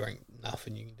 yeah, there ain't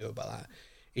nothing you can do about that.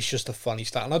 It's just a funny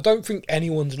stat, and I don't think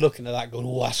anyone's looking at that going,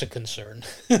 oh, that's a concern.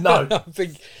 No. I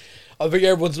think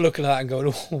everyone's looking at that and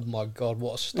going, oh my God,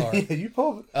 what a start. Yeah, you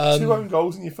poor 2 own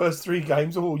goals in your first 3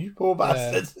 games. Oh, you poor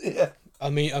bastard. Yeah. I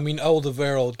mean,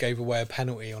 Alderweireld gave away a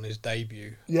penalty on his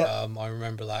debut. Yeah. I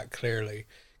remember that clearly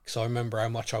because I remember how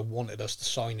much I wanted us to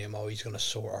sign him. Oh, he's going to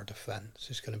sort our defence.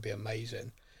 It's going to be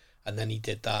amazing. And then he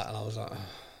did that, and I was like, oh,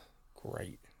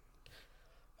 great.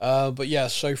 But yeah,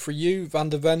 so for you, Van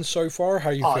der Ven so far, how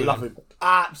are you feeling? I love him.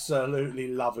 Absolutely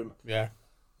love him. Yeah?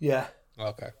 Yeah.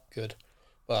 Okay, good.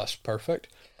 Well, that's perfect.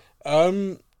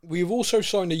 We've also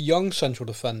signed a young central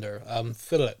defender,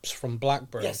 Phillips from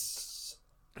Blackburn. Yes.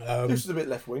 This is a bit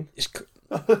left wing. It's,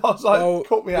 I was like,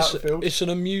 caught me out of the field.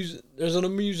 There's an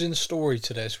amusing story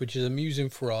to this, which is amusing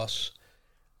for us,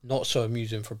 not so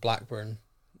amusing for Blackburn.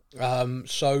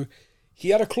 So he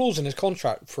had a clause in his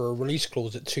contract for a release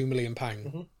clause at £2 million.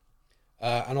 Mm-hmm.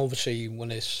 And obviously,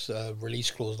 when it's a release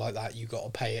clause like that, you got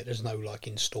to pay it. There's no like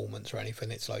instalments or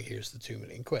anything. It's like, here's the £2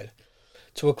 million.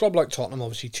 To a club like Tottenham,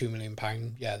 obviously £2 million,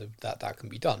 yeah, that can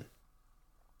be done.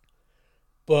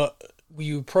 But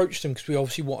we approached him because we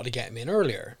obviously wanted to get him in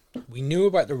earlier. We knew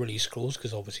about the release clause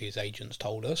because obviously his agents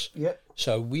told us. Yep.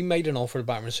 So we made an offer to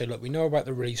Blackburn and said, look, we know about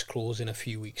the release clause in a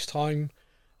few weeks' time.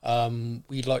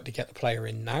 We'd like to get the player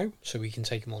in now so we can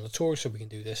take him on the tour, so we can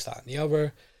do this, that and the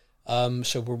other.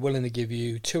 So we're willing to give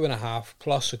you 2.5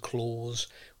 plus a clause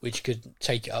which could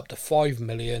take it up to 5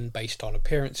 million based on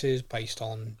appearances, based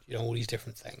on, you know, all these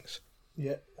different things.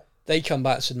 Yeah. They come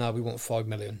back and said, no, we want 5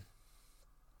 million.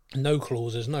 No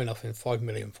clauses, no nothing, 5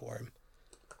 million for him.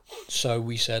 So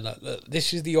we said, look,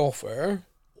 this is the offer,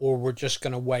 or we're just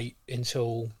going to wait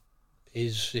until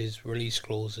his release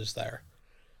clause is there.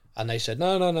 And they said,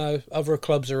 no, other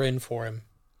clubs are in for him.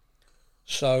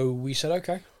 So we said,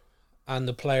 okay. And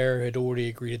the player had already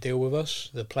agreed to deal with us.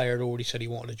 The player had already said he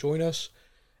wanted to join us.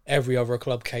 Every other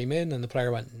club came in, and the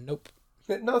player went, nope.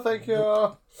 No, thank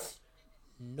you.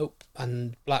 Nope.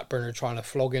 And Blackburn are trying to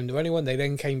flog him to anyone. They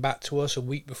then came back to us a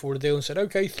week before the deal and said,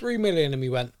 okay, 3 million. And we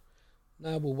went,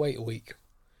 no, we'll wait a week.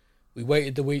 We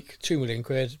waited the week, 2 million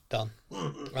quid, done.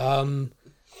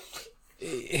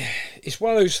 It's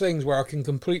one of those things where I can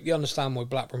completely understand why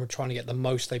Blackburn were trying to get the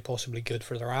most they possibly could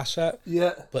for their asset.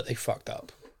 Yeah. But they fucked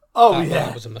up. Oh,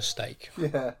 That was a mistake.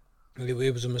 Yeah.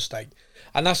 It was a mistake.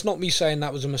 And that's not me saying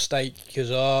that was a mistake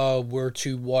because, we're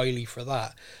too wily for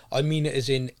that. I mean it as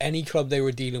in any club they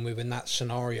were dealing with in that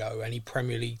scenario, any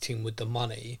Premier League team with the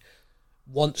money,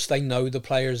 once they know the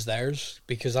player's theirs,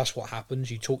 because that's what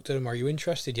happens. You talk to them, are you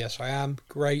interested? Yes, I am.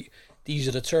 Great. These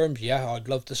are the terms. Yeah, I'd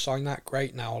love to sign that.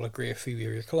 Great. Now I'll agree a fee with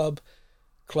your club.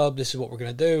 This is what we're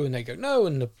going to do. And they go, no.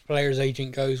 And the player's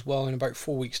agent goes, well, in about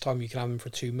 4 weeks' time, you can have him for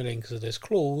 2 million because of this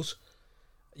clause.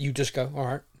 You just go, all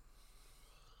right.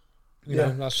 You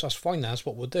know, that's fine. That's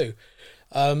what we'll do.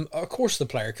 Of course, the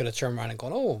player could have turned around and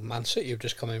gone, oh, Man City have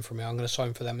just come in for me. I'm going to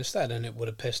sign for them instead. And it would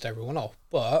have pissed everyone off.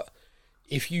 But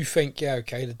if you think, yeah,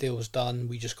 okay, the deal's done,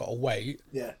 we just got to wait.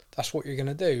 Yeah. That's what you're going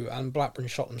to do. And Blackburn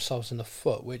shot themselves in the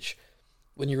foot, which,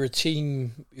 when you're a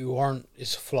team who aren't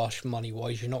as flush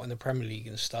money-wise, you're not in the Premier League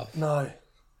and stuff. No.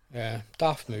 Yeah,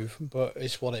 daft move, but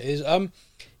it's what it is.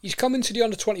 He's come into the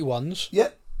under-21s.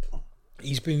 Yep.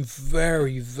 He's been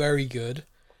very, very good.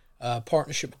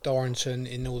 Partnership with Darrington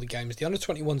in all the games. The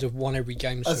under-21s have won every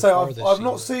game so far this season. I've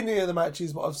not seen any of the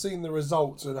matches, but I've seen the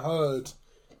results and heard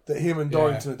that him and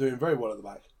Darrington are doing very well at the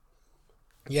back.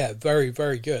 Yeah, very,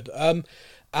 very good.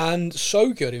 And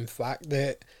so good, in fact,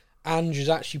 that Ange has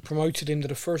actually promoted him to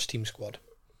the first team squad.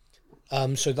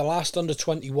 So the last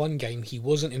under-21 game, he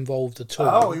wasn't involved at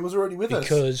all. Oh, he was already with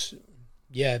us.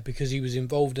 Because he was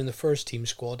involved in the first team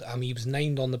squad, and he was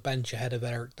named on the bench ahead of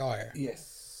Eric Dyer.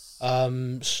 Yes.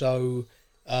 So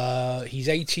he's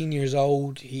 18 years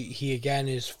old. He again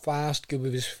is fast, good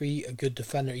with his feet, a good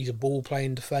defender. He's a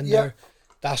ball-playing defender. Yep.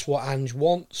 That's what Ange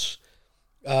wants.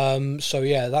 So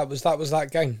yeah, that was that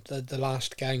game, the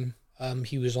last game.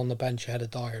 He was on the bench ahead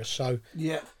of Dyer. So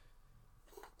yeah,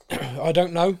 I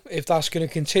don't know if that's going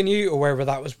to continue or whether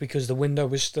that was because the window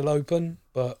was still open.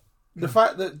 But the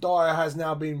fact that Dyer has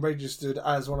now been registered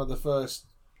as one of the first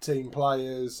team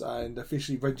players and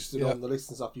officially registered on the list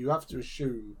and stuff, you have to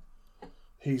assume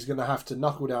he's going to have to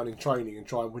knuckle down in training and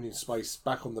try and win his space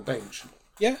back on the bench.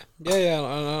 Yeah.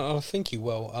 I think he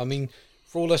will. I mean,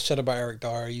 for all that's said about Eric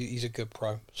Dyer, he's a good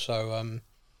pro. So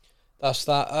that's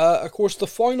that. Of course, the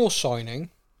final signing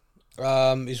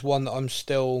is one that I'm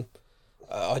still...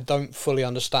 I don't fully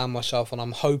understand myself, and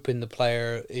I'm hoping the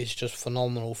player is just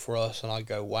phenomenal for us, and I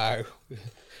go, wow,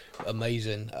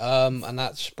 amazing. And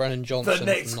that's Brennan Johnson. The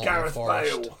next Gareth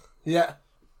Bale. Yeah.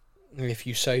 If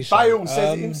you say so. Bale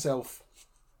says it himself.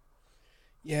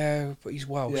 Yeah, but he's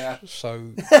Welsh. Yeah.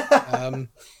 So,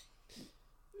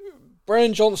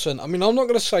 Brennan Johnson, I mean, I'm not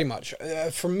going to say much.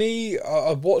 For me,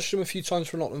 I've watched him a few times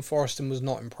for Nottingham Forest and was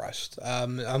not impressed.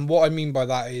 And what I mean by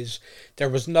that is there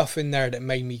was nothing there that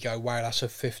made me go, wow, that's a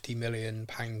 £50 million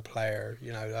player.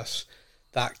 You know,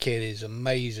 that kid is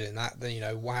amazing.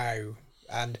 Wow.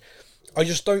 And I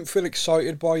just don't feel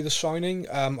excited by the signing.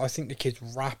 I think the kid's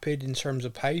rapid in terms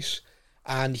of pace,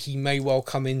 and he may well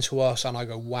come into us and I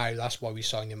go, wow, that's why we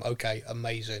signed him. Okay,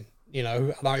 amazing. You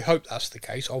know, and I hope that's the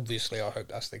case. Obviously, I hope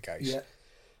that's the case. Yeah.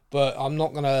 But I'm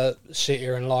not going to sit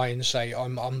here and lie and say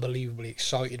I'm unbelievably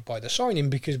excited by the signing,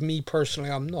 because me personally,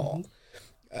 I'm not.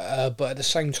 But at the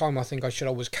same time, I think I should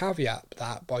always caveat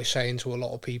that by saying to a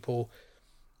lot of people,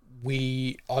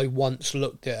 I once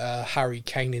looked at Harry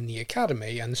Kane in the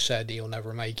academy and said he'll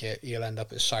never make it. He'll end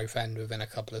up at Southend within a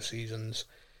couple of seasons.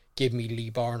 Give me Lee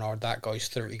Barnard, that guy's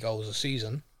 30 goals a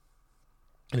season.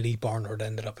 Lee Barnard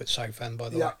ended up at Southend, by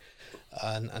the way.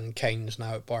 And Kane's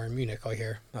now at Bayern Munich, I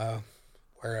hear,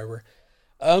 wherever.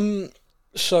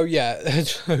 So yeah,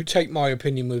 so take my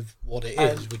opinion with what it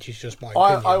is, which is just my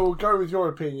opinion. I will go with your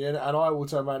opinion, and I will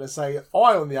turn around and say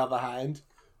I, on the other hand,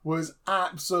 was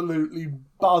absolutely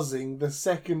buzzing the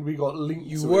second we got linked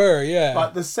to it. You were, yeah.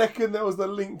 Like, the second there was the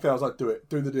link there, I was like, do it,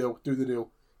 do the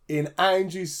deal. In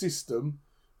Angie's system,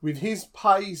 with his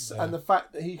pace and the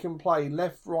fact that he can play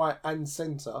left, right and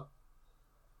centre,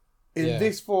 in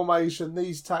this formation,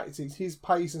 these tactics, his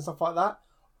pace and stuff like that,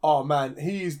 oh man,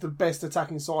 he is the best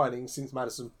attacking signing since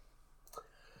Maddison.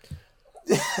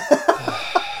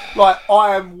 Like,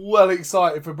 I am well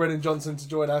excited for Brennan Johnson to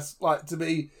join us, like, to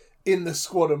be in the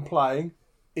squad and playing.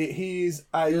 He is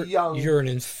You're an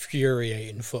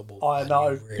infuriating football I fan, know.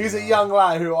 really He's a are. young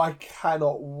lad who I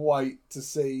cannot wait to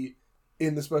see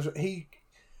in the special.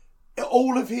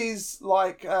 All of his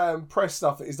press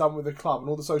stuff that he's done with the club and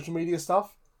all the social media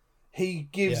stuff, he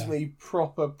gives me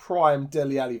proper prime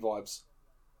Dele Alli vibes.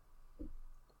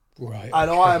 Right.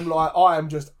 And I am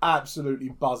just absolutely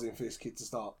buzzing for this kid to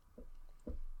start.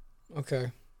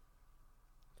 Okay.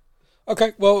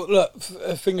 Okay, well, look,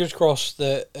 fingers crossed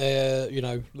that,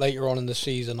 later on in the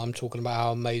season I'm talking about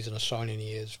how amazing a signing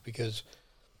he is, because,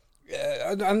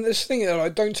 and this thing, I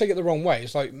don't take it the wrong way,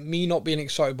 it's like, me not being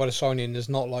excited by the signing is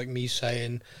not like me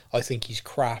saying I think he's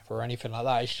crap or anything like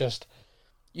that. It's just,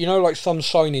 like some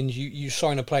signings, you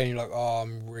sign a player and you're like, oh,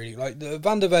 I'm really, like, the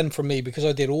Van der Ven for me, because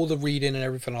I did all the reading and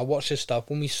everything, I watched his stuff,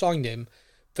 when we signed him,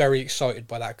 very excited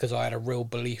by that, because I had a real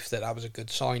belief that was a good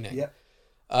signing. Yeah.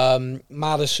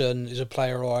 Maddison is a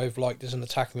player I've liked as an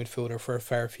attacking midfielder for a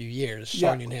fair few years.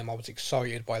 Signing him, I was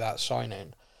excited by that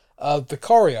signing.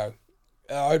 Vicario,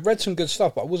 I'd read some good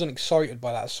stuff, but I wasn't excited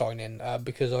by that signing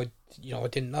because I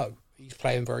didn't know. He's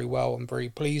playing very well. I'm very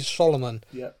pleased. Solomon,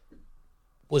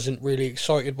 wasn't really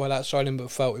excited by that signing,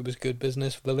 but felt it was good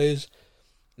business for the Liz.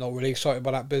 Not really excited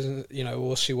by that business.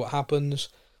 We'll see what happens.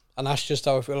 And that's just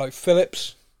how I feel. Like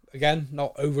Phillips, again,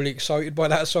 not overly excited by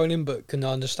that signing, but can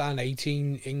understand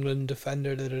 18 England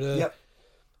defender.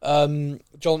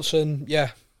 Johnson,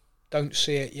 don't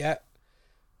see it yet.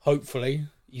 Hopefully,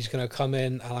 he's going to come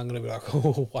in, and I'm going to be like,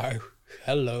 oh wow,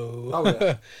 hello. Oh,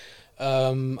 yeah.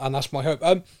 And that's my hope.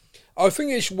 I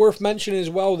think it's worth mentioning as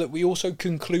well that we also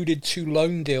concluded 2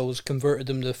 loan deals, converted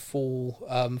them to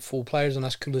full players, and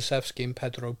that's Kulusevski and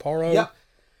Pedro Porro. Yeah.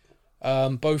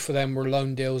 Both of them were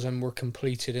loan deals and were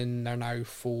completed, and they're now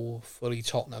fully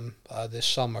Tottenham this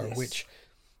summer. Yes. Which,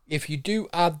 if you do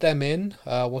add them in,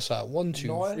 what's that? 1, 2,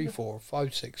 9? 3, 4,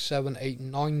 5, 6, 7, 8,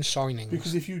 9 signings.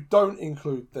 Because if you don't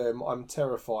include them, I'm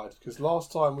terrified. Because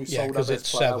last time we sold our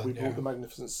best player, we bought the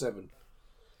Magnificent Seven.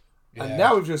 Yeah. And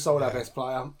now we've just sold our best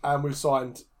player, and we've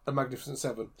signed a Magnificent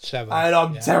Seven. And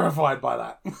I'm terrified by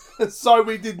that. So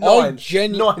we did 9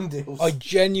 deals. I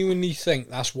genuinely think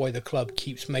that's why the club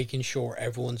keeps making sure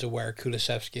everyone's aware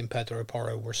Kulusevski and Pedro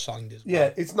Porro were signed as well.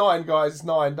 Yeah, it's 9, guys. It's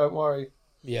 9. Don't worry.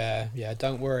 Yeah,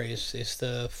 don't worry. It's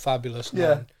the fabulous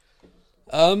 9.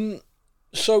 Yeah.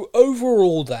 So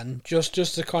overall, then, just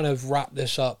to kind of wrap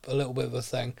this up, a little bit of a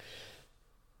thing.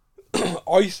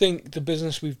 I think the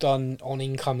business we've done on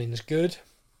incoming is good.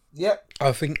 Yep.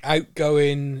 I think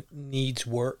outgoing needs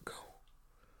work.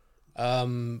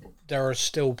 There are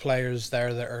still players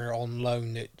there that are on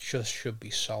loan that just should be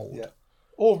sold. Yeah.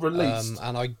 Or released.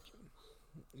 And I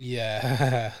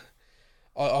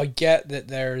get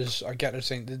that I get the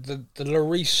thing. The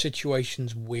Lloris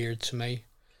situation's weird to me.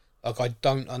 Like, I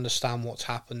don't understand what's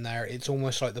happened there. It's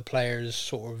almost like the players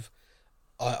sort of,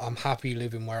 I'm happy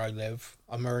living where I live.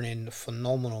 I'm earning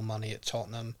phenomenal money at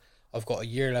Tottenham. I've got a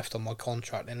year left on my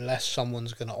contract. Unless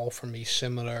someone's going to offer me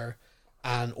similar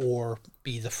and or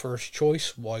be the first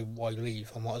choice, why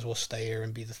leave? I might as well stay here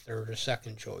and be the third or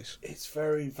second choice. It's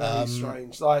very, very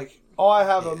strange. Like, I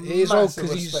have a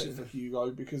massive respect for Hugo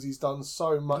because he's done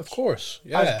so much. Of course,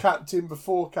 yeah. As captain,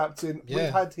 before captain, we've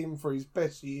had him for his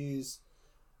best years.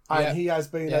 And he has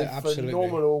been a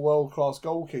phenomenal world-class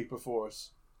goalkeeper for us.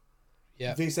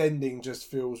 Yeah. This ending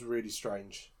just feels really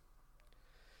strange.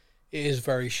 It is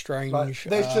very strange. Like,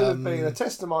 there should have been a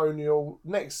testimonial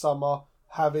next summer,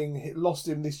 having lost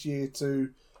him this year to,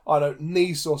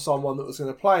 Nice or someone that was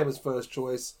going to play him as first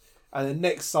choice, and then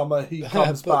next summer he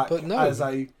comes back as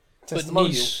a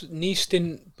testimonial. But Nice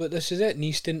didn't. But this is it.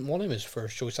 Nice didn't want him as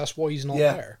first choice. That's why he's not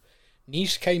there.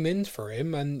 Nice came in for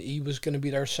him, and he was going to be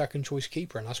their second choice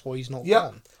keeper, and that's why he's not Yeah,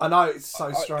 gone. I know, it's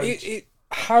so strange.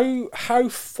 How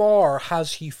far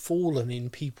has he fallen in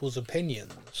people's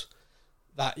opinions?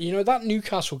 That that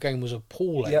Newcastle game was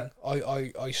appalling. Yeah.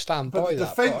 I stand but by the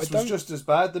that. But defence was just as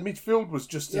bad. The midfield was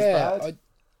just as bad.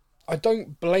 I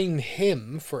don't blame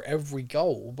him for every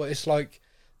goal, but it's like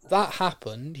that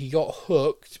happened. He got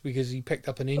hooked because he picked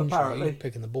up an injury, Apparently.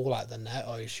 picking the ball out of the net,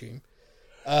 I assume.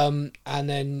 And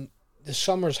then the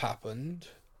summers happened,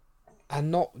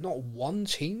 and not one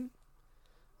team,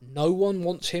 no one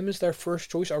wants him as their first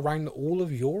choice around all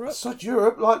of Europe. Such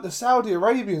Europe, like the Saudi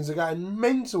Arabians are going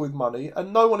mental with money,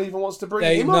 and no one even wants to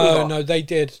bring him over. No, they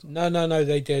did. No,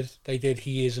 they did.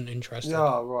 He isn't interested.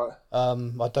 Yeah, right.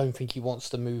 I don't think he wants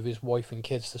to move his wife and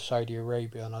kids to Saudi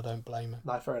Arabia, and I don't blame him.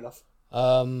 No, fair enough.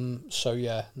 So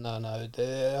yeah, no.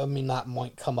 I mean, that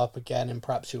might come up again, and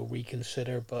perhaps he'll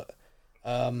reconsider. But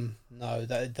no,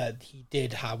 that he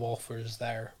did have offers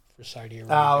there for Saudi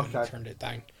Arabia, and he turned it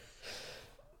down.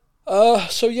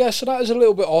 So that is a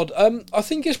little bit odd. I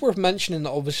think it's worth mentioning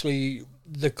that obviously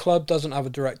the club doesn't have a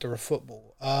director of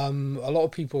football. A lot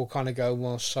of people kind of go,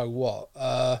 well, so what?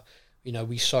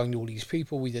 We signed all these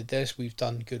people, we did this, we've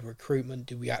done good recruitment.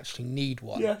 Do we actually need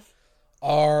one? Yeah.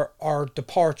 Our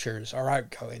departures, our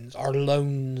outgoings, our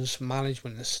loans,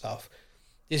 management and stuff.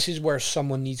 This is where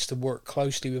someone needs to work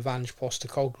closely with Ange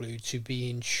Postecoglou to be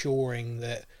ensuring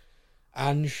that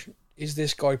Ange, is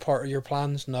this guy part of your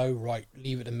plans? No, right,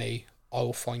 leave it to me.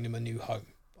 I'll find him a new home.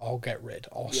 I'll get rid.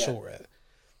 I'll sort it.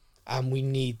 And we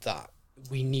need that.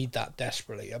 We need that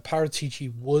desperately.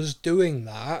 Paratici was doing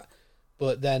that,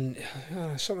 but then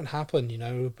something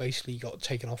happened, basically got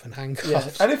taken off in handcuffs.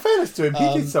 Yeah. And in fairness to him,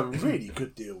 he did some really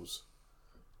good deals.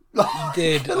 He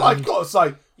did. Got to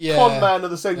say, con man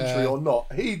of the century or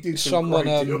not, he did some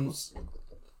great deals.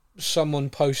 Someone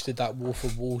posted that Wolf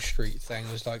of Wall Street thing.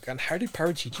 It was like, and how did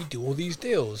Paratici do all these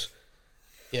deals?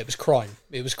 Yeah, it was crime.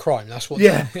 That's what.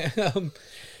 Yeah.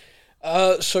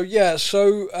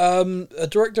 So a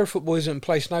director of football is in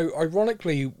place now.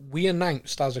 Ironically, we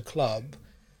announced as a club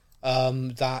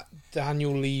that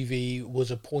Daniel Levy was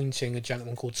appointing a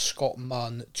gentleman called Scott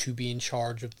Munn to be in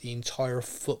charge of the entire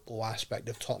football aspect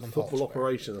of Tottenham Hotspur. Football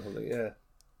operation or something, yeah.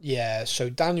 Yeah, so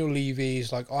Daniel Levy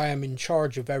is like, I am in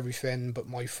charge of everything, but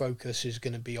my focus is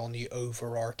going to be on the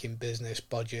overarching business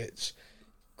budgets,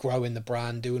 growing the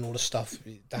brand, doing all the stuff.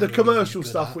 The commercial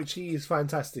stuff, which he is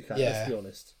fantastic at, let's be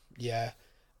honest. Yeah.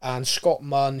 And Scott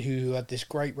Munn, who had this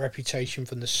great reputation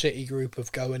from the City Group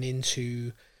of going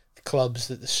into the clubs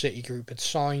that the City Group had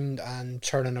signed and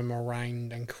turning them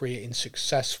around and creating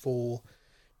successful,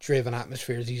 driven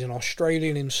atmospheres. He's an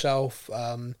Australian himself.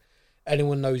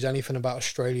 Anyone knows anything about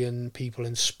Australian people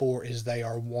in sport is they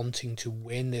are wanting to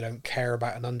win. They don't care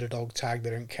about an underdog tag.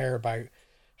 They don't care about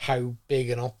how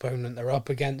big an opponent they're up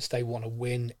against. They want to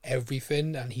win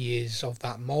everything, and he is of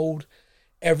that mould.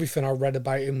 Everything I read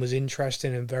about him was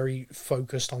interesting and very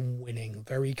focused on winning.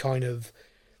 Very kind of,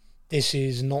 this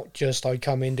is not just I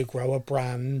come in to grow a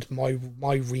brand. My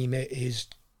remit is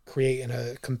creating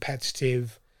a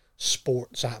competitive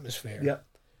sports atmosphere. Yeah.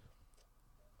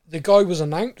 The guy was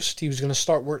announced. He was going to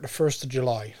start work the 1st of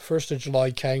July. 1st of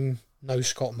July came, no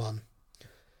Scott Munn.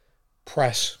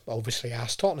 Press obviously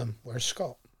asked Tottenham, where's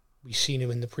Scott? We've seen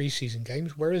him in the pre-season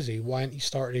games. Where is he? Why hasn't he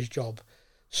started his job?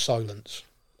 Silence.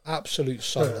 Absolute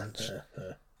silence.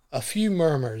 A few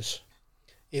murmurs.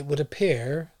 It would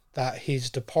appear that his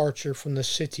departure from the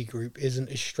City Group isn't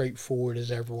as straightforward as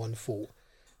everyone thought.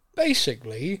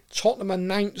 Basically, Tottenham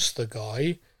announced the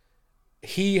guy.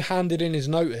 He handed in his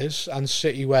notice, and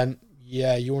City went,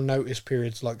 yeah, your notice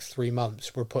period's like 3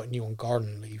 months. We're putting you on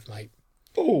garden leave, mate.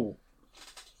 Oh.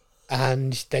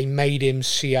 And they made him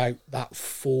see out that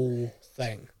full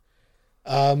thing.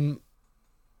 I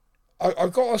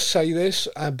got to say this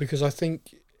because I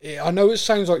think, I know it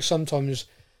sounds like sometimes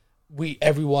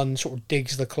everyone sort of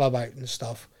digs the club out and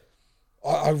stuff.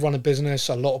 I run a business.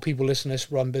 A lot of people listen to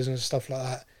this run business, stuff like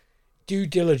that. Due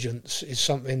diligence is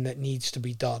something that needs to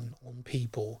be done on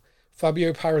people.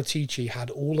 Fabio Paratici had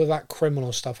all of that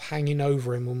criminal stuff hanging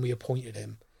over him when we appointed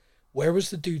him. Where was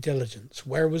the due diligence?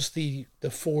 Where was the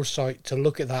foresight to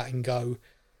look at that and go,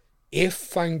 if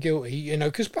found guilty,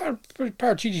 because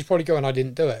Paratici's probably going, I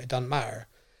didn't do it, it doesn't matter.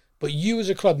 But you as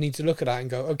a club need to look at that and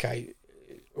go, okay,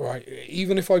 right,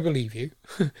 even if I believe you,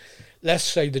 let's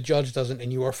say the judge doesn't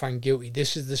and you are found guilty,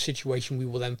 this is the situation we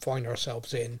will then find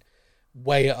ourselves in.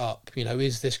 Weigh it up,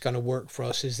 is this going to work for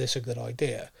us? Is this a good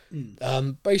idea?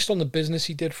 Based on the business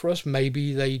he did for us,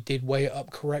 maybe they did weigh it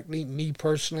up correctly. Me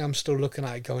personally, I'm still looking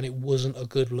at it going, it wasn't a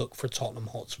good look for Tottenham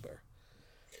Hotspur.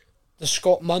 The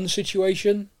Scott Munn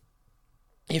situation,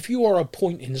 if you are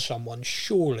appointing someone,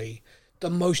 surely the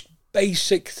most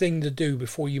basic thing to do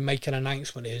before you make an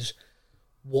announcement is,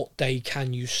 what day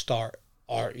can you start?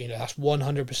 Or, that's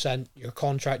 100% your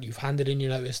contract. You've handed in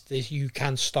your notice. You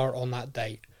can start on that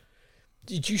date.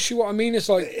 Did you see what I mean? It's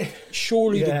like,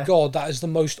 surely to God, that is the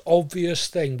most obvious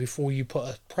thing before you put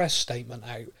a press statement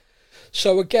out.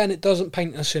 So again, it doesn't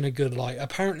paint us in a good light.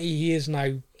 Apparently he is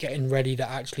now getting ready to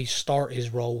actually start his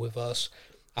role with us.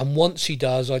 And once he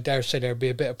does, I dare say there'll be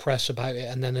a bit of press about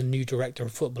it, and then a new director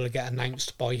of football will get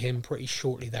announced by him pretty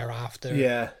shortly thereafter.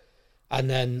 Yeah. And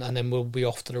then we'll be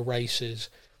off to the races.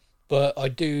 But I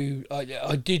did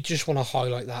just want to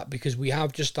highlight that, because we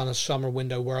have just done a summer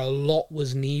window where a lot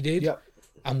was needed. Yep.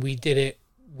 And we did it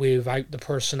without the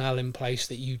personnel in place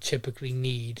that you typically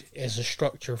need as a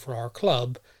structure for our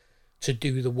club to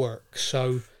do the work.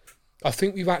 So I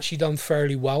think we've actually done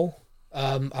fairly well.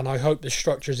 And I hope the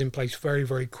structure is in place very,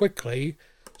 very quickly,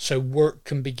 so work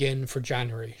can begin for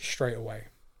January straight away.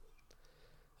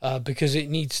 Because it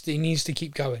needs to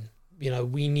keep going.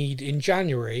 We need in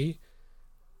January,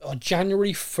 on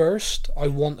January 1st, I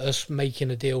want us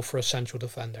making a deal for a central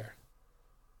defender.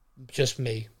 Just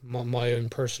me, my own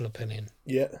personal opinion.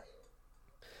 Yeah.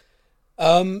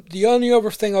 The only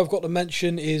other thing I've got to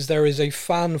mention is there is a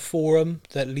fan forum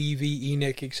that Levy,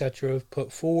 Enoch, etc. have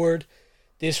put forward.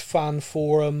 This fan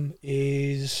forum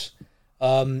is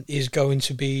going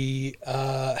to be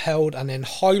held, and then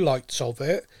highlights of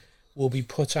it will be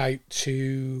put out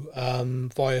to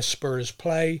via Spurs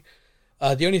Play.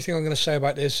 The only thing I'm going to say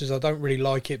about this is I don't really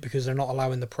like it because they're not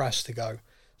allowing the press to go.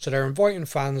 So they're inviting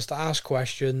fans to ask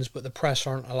questions, but the press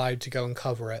aren't allowed to go and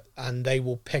cover it. And they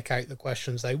will pick out the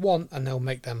questions they want, and they'll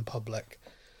make them public.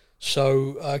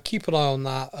 So keep an eye on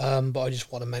that, but I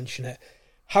just want to mention it.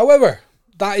 However,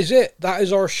 that is it. That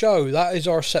is our show. That is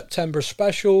our September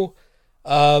special.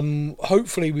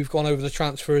 Hopefully we've gone over the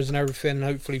transfers and everything, and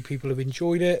hopefully people have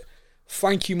enjoyed it.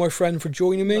 Thank you, my friend, for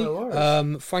joining me. No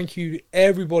worries. Thank you,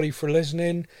 everybody, for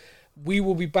listening. We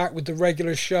will be back with the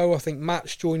regular show. I think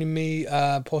Matt's joining me.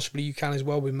 Possibly you can as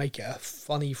well. We'll make it a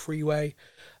funny freeway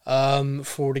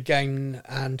for the game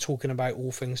and talking about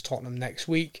all things Tottenham next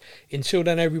week. Until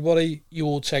then, everybody, you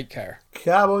all take care.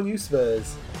 Come on, you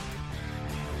Spurs.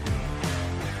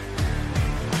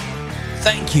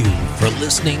 Thank you for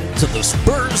listening to the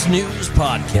Spurs News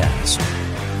Podcast.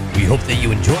 We hope that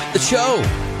you enjoyed the show.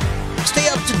 Stay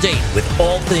up to date with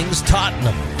all things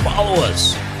Tottenham. Follow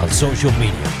us on social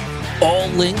media. All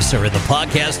links are in the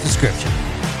podcast description.